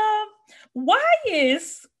 Why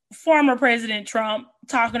is former President Trump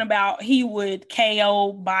talking about he would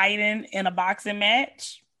KO Biden in a boxing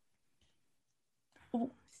match?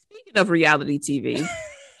 Speaking of reality TV,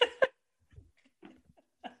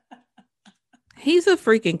 he's a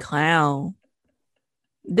freaking clown.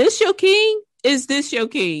 This your king? Is this your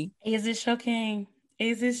king? Is this your king?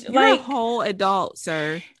 Is this You're a whole adult,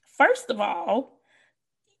 sir? First of all,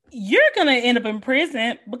 you're going to end up in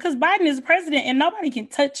prison because Biden is president and nobody can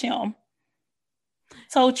touch him.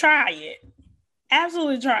 So try it.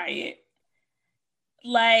 Absolutely try it.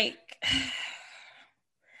 Like,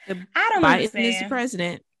 I don't understand. Biden is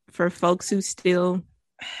president for folks who still,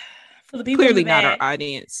 for the people clearly not our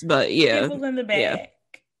audience, but yeah. People in the back. Yeah.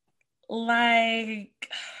 Like,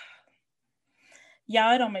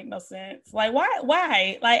 y'all, it don't make no sense. Like,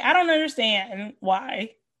 why? Like, I don't understand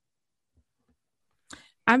why.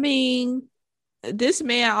 I mean, this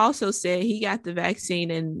man also said he got the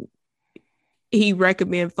vaccine and he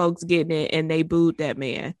recommended folks getting it, and they booed that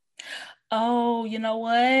man. Oh, you know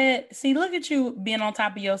what? See, look at you being on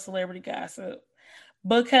top of your celebrity gossip,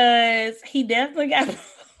 because he definitely got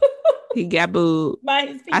he got booed by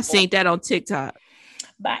his people. I seen that on TikTok.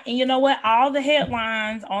 And you know what? All the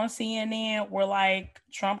headlines on CNN were like,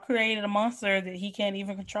 Trump created a monster that he can't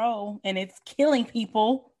even control, and it's killing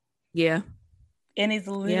people. Yeah. And it's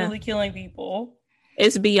literally killing people.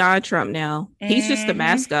 It's beyond Trump now. He's just the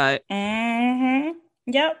mascot.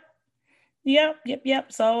 Yep.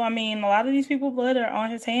 So, I mean, a lot of these people blood are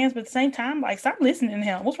on his hands, but at the same time, like, stop listening to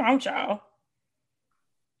him. What's wrong with y'all?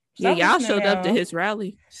 Y'all showed up to his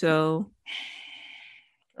rally. So,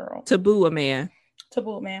 girl, to boo a man.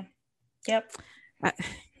 Yep.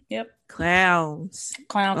 Yep. Clowns.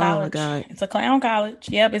 Clown college. Oh my God. It's a clown college.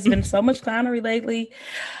 Yep. It's been so much clownery lately.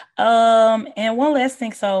 And one last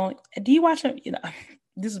thing. So do you watch it? You know,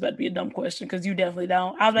 this is about to be a dumb question because you definitely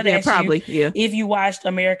don't. I was about to ask probably, you if you watched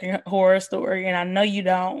American Horror Story, and I know you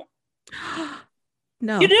don't.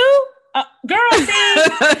 No. You do? Girl, see,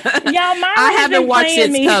 y'all, I haven't watched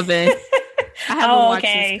It's Coven. I haven't watched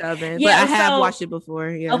okay. It's Coven, but I have watched it before.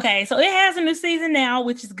 Yeah. Okay, so it has a new season now,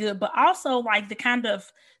 which is good, but also like the kind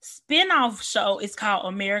of spin-off show is called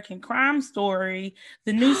American Crime Story.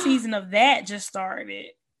 The new season of that just started,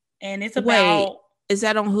 and it's about. Wait, is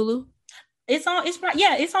that on Hulu? It's on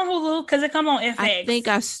Hulu because it comes on FX. I think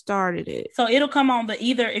I started it. So it'll come on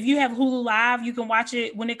either if you have Hulu Live, you can watch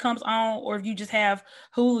it when it comes on, or if you just have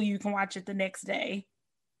Hulu, you can watch it the next day.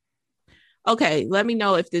 Okay, let me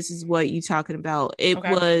know if this is what you're talking about. It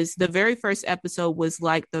was the very first episode was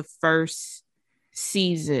like the first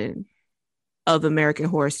season of American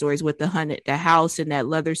Horror Stories with the house in that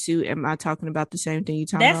leather suit. Am I talking about the same thing you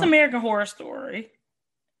talking about? That's American Horror Story.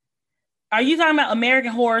 Are you talking about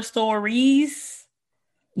American Horror Stories?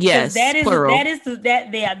 Yes, plural. That's the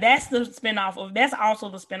spinoff of. That's also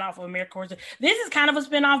the spinoff of American Horror Story. This is kind of a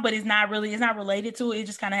spinoff, but it's not related to it. It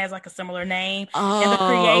just kind of has like a similar name. And the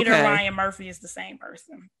creator Ryan Murphy is the same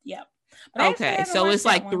person. Yep. Okay, so it's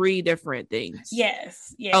like 3 different things.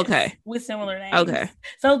 Yes. Okay. With similar names. Okay.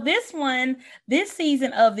 So this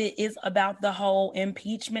season of it is about the whole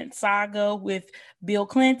impeachment saga with Bill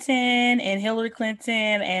Clinton and Hillary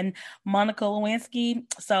Clinton and Monica Lewinsky.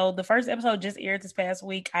 So the first episode just aired this past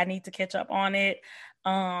week. I need to catch up on it.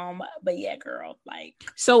 But yeah, girl, like.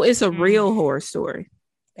 So it's a real horror story.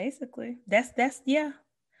 Basically, that's yeah,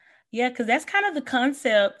 because that's kind of the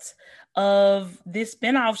concept of this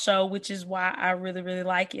spinoff show, which is why I really, really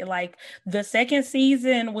like it. Like the second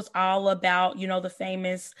season was all about, the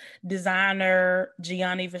famous designer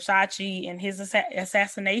Gianni Versace and his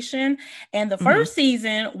assassination. And the first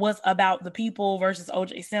season was about the people versus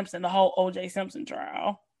O.J. Simpson, the whole O.J. Simpson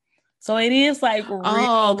trial. So it is like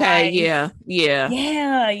real life. Yeah. Yeah,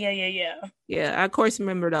 I of course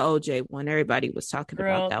remember the OJ one. Everybody was talking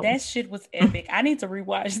about that one. That shit was epic. I need to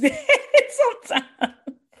rewatch that sometime.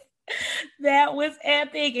 That was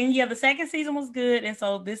epic. And yeah, the second season was good. And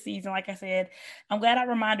so this season, like I said, I'm glad I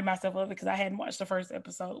reminded myself of it because I hadn't watched the first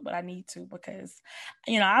episode, but I need to because,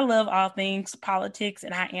 I love all things politics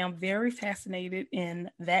and I am very fascinated in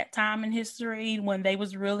that time in history when they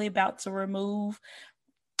was really about to remove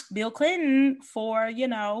Bill Clinton for,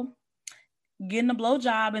 getting a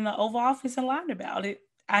blowjob in the Oval Office and lying about it.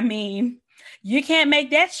 I mean, you can't make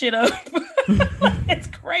that shit up. It's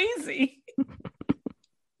crazy.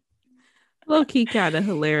 Low key kind of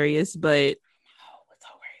hilarious, but it's so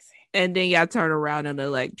crazy. And then y'all turn around and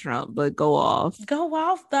elect Trump, but go off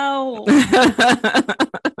though.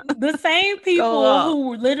 The same people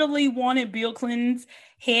who literally wanted Bill Clinton's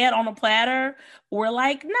head on a platter were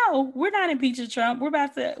like, no, we're not impeaching Trump. We're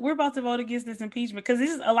about to vote against this impeachment because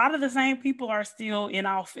a lot of the same people are still in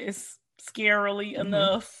office, scarily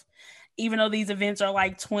enough, even though these events are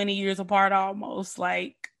like 20 years apart almost.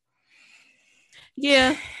 Like,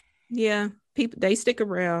 yeah. People, they stick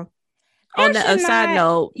around. On the side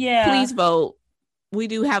note, please vote. We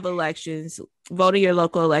do have elections. Voting your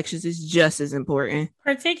local elections is just as important.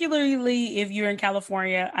 Particularly if you're in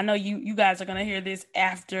California. I know you guys are going to hear this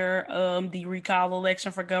after the recall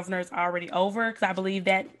election for governor is already over because I believe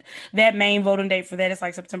that main voting date for that is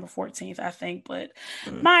like September 14th, I think. But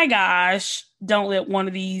my gosh, don't let one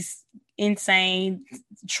of these insane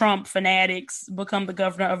Trump fanatics become the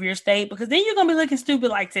governor of your state because then you're going to be looking stupid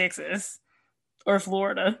like Texas or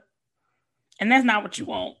Florida. And that's not what you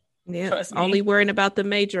want. Yeah, trust me. Only worrying about the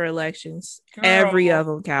major elections. Girl, every of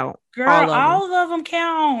them count. Girl, all of them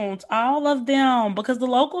count. All of them. Because the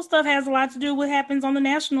local stuff has a lot to do with what happens on the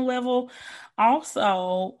national level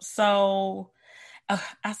also. So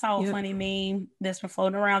I saw a funny meme that's been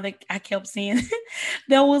floating around that I kept seeing.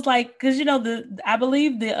 There was like, because I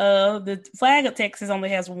believe the flag of Texas only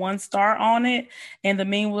has 1 star on it, and the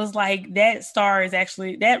meme was like that flag is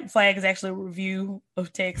actually a review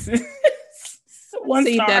of Texas. I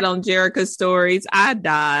see that on Jerica's stories. I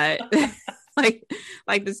died. like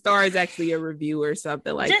the star is actually a review or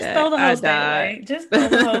something like just that. Throw the whole state away. Just throw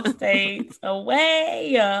the whole states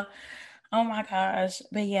away. Oh my gosh.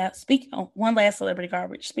 But yeah, one last celebrity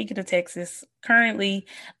garbage. Speaking of Texas, currently,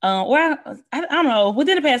 I don't know,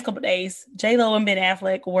 within the past couple of days, J-Lo and Ben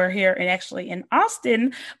Affleck were here and actually in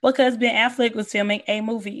Austin because Ben Affleck was filming a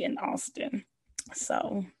movie in Austin.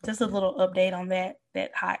 So just a little update on that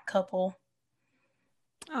hot couple.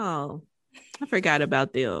 Oh, I forgot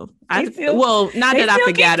about them. Not that I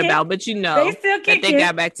forgot about, but they still that they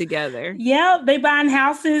got back together. Yeah, they buying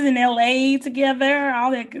houses in LA together,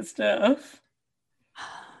 all that good stuff.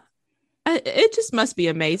 It just must be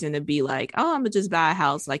amazing to be like, oh, I'm gonna just buy a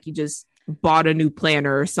house, like you just bought a new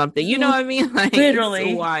planner or something. You know what I mean? Like,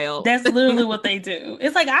 literally, it's wild. That's literally what they do.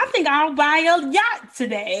 It's like, I think I'll buy a yacht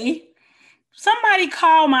today. Somebody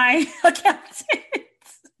call my accountant.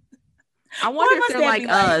 I wonder if they're like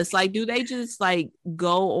us. Like, do they just like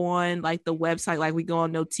go on like the website, like we go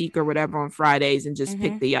on Nautique or whatever on Fridays and just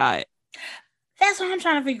pick the yacht? That's what I'm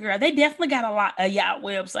trying to figure out. They definitely got a yacht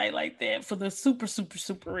website like that for the super, super,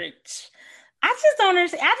 super rich. I just don't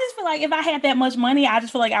understand. I just feel like if I had that much money, I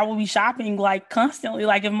just feel like I would be shopping like constantly.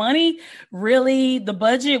 Like if money really, the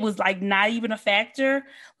budget was like not even a factor.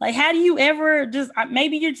 Like how do you ever just,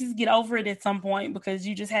 maybe you just get over it at some point because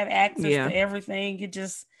you just have access to everything. It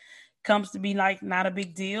just comes to be like not a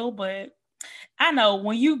big deal. But I know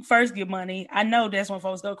when you first get money, I know that's when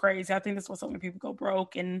folks go crazy. I think that's when so many people go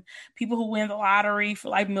broke, and people who win the lottery for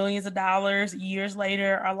like millions of dollars years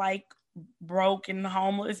later are like broke and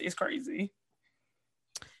homeless. It's crazy.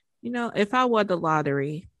 You know, if I won the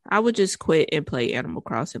lottery, I would just quit and play Animal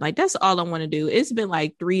Crossing. Like, that's all I want to do. It's been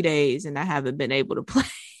like 3 days and I haven't been able to play.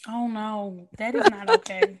 Oh, no. That is not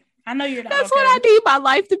okay. I know you're not That's what I need my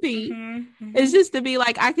life to be. It's just to be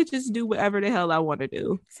like, I could just do whatever the hell I want to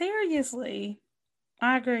do. Seriously.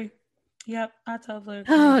 I agree. Yep, I totally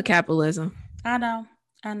agree. Oh, capitalism. I know.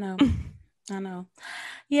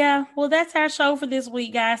 Yeah, well, that's our show for this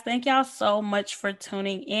week, guys. Thank y'all so much for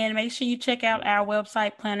tuning in. Make sure you check out our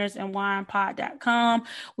website, plannersandwinepod.com.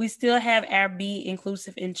 We still have our Be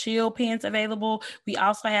Inclusive and Chill pins available. We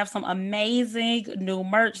also have some amazing new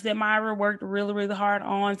merch that Myra worked really, really hard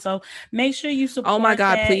on. So make sure you support. Oh my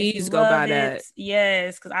God, please go buy that.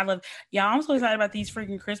 Yes, because I love y'all. I'm so excited about these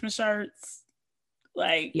freaking Christmas shirts.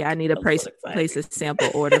 Like, yeah, I need to place a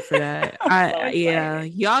sample order for that.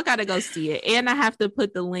 Y'all gotta go see it, and I have to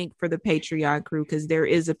put the link for the Patreon crew because there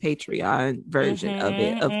is a Patreon version of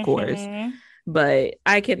it, of course. But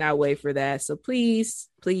I cannot wait for that. So please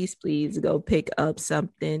go pick up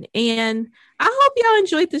something. And I hope y'all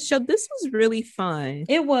enjoyed this show. This was really fun.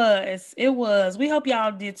 It was. We hope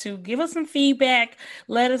y'all did too. Give us some feedback.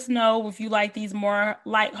 Let us know if you like these more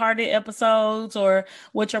lighthearted episodes or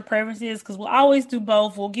what your preference is, because we'll always do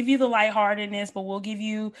both. We'll give you the lightheartedness, but we'll give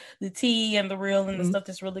you the tea and the real and the stuff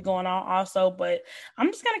that's really going on also. But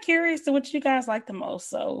I'm just kind of curious to what you guys like the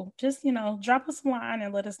most. So just, drop us a line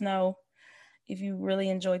and let us know if you really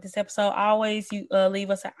enjoyed this episode. Always, you leave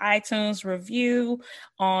us an iTunes review.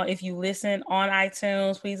 If you listen on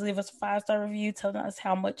iTunes, please leave us a 5-star review telling us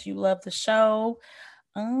how much you love the show.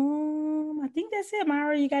 I think that's it.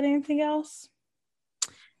 Myra, you got anything else?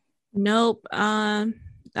 Nope. Other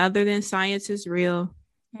than science is real.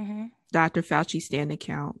 Dr. Fauci stand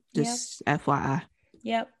account. Just FYI.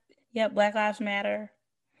 Yep. Black Lives Matter.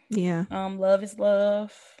 Yeah. Love is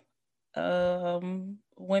love.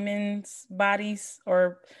 Women's bodies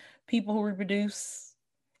or people who reproduce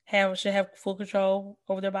should have full control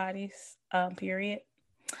over their bodies. Period.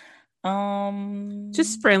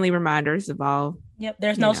 Just friendly reminders of all. Yep.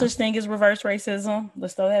 There's no such thing as reverse racism.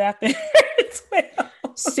 Let's throw that out there as well.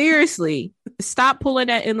 Seriously, stop pulling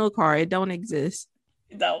that in the car. It don't exist.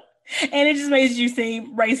 No, and it just makes you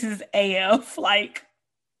seem racist AF. Like,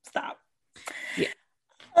 stop. Yeah.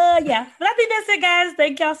 But I think that's it, guys.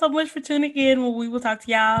 Thank y'all so much for tuning in. We will talk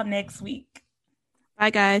to y'all next week. Bye,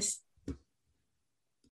 guys.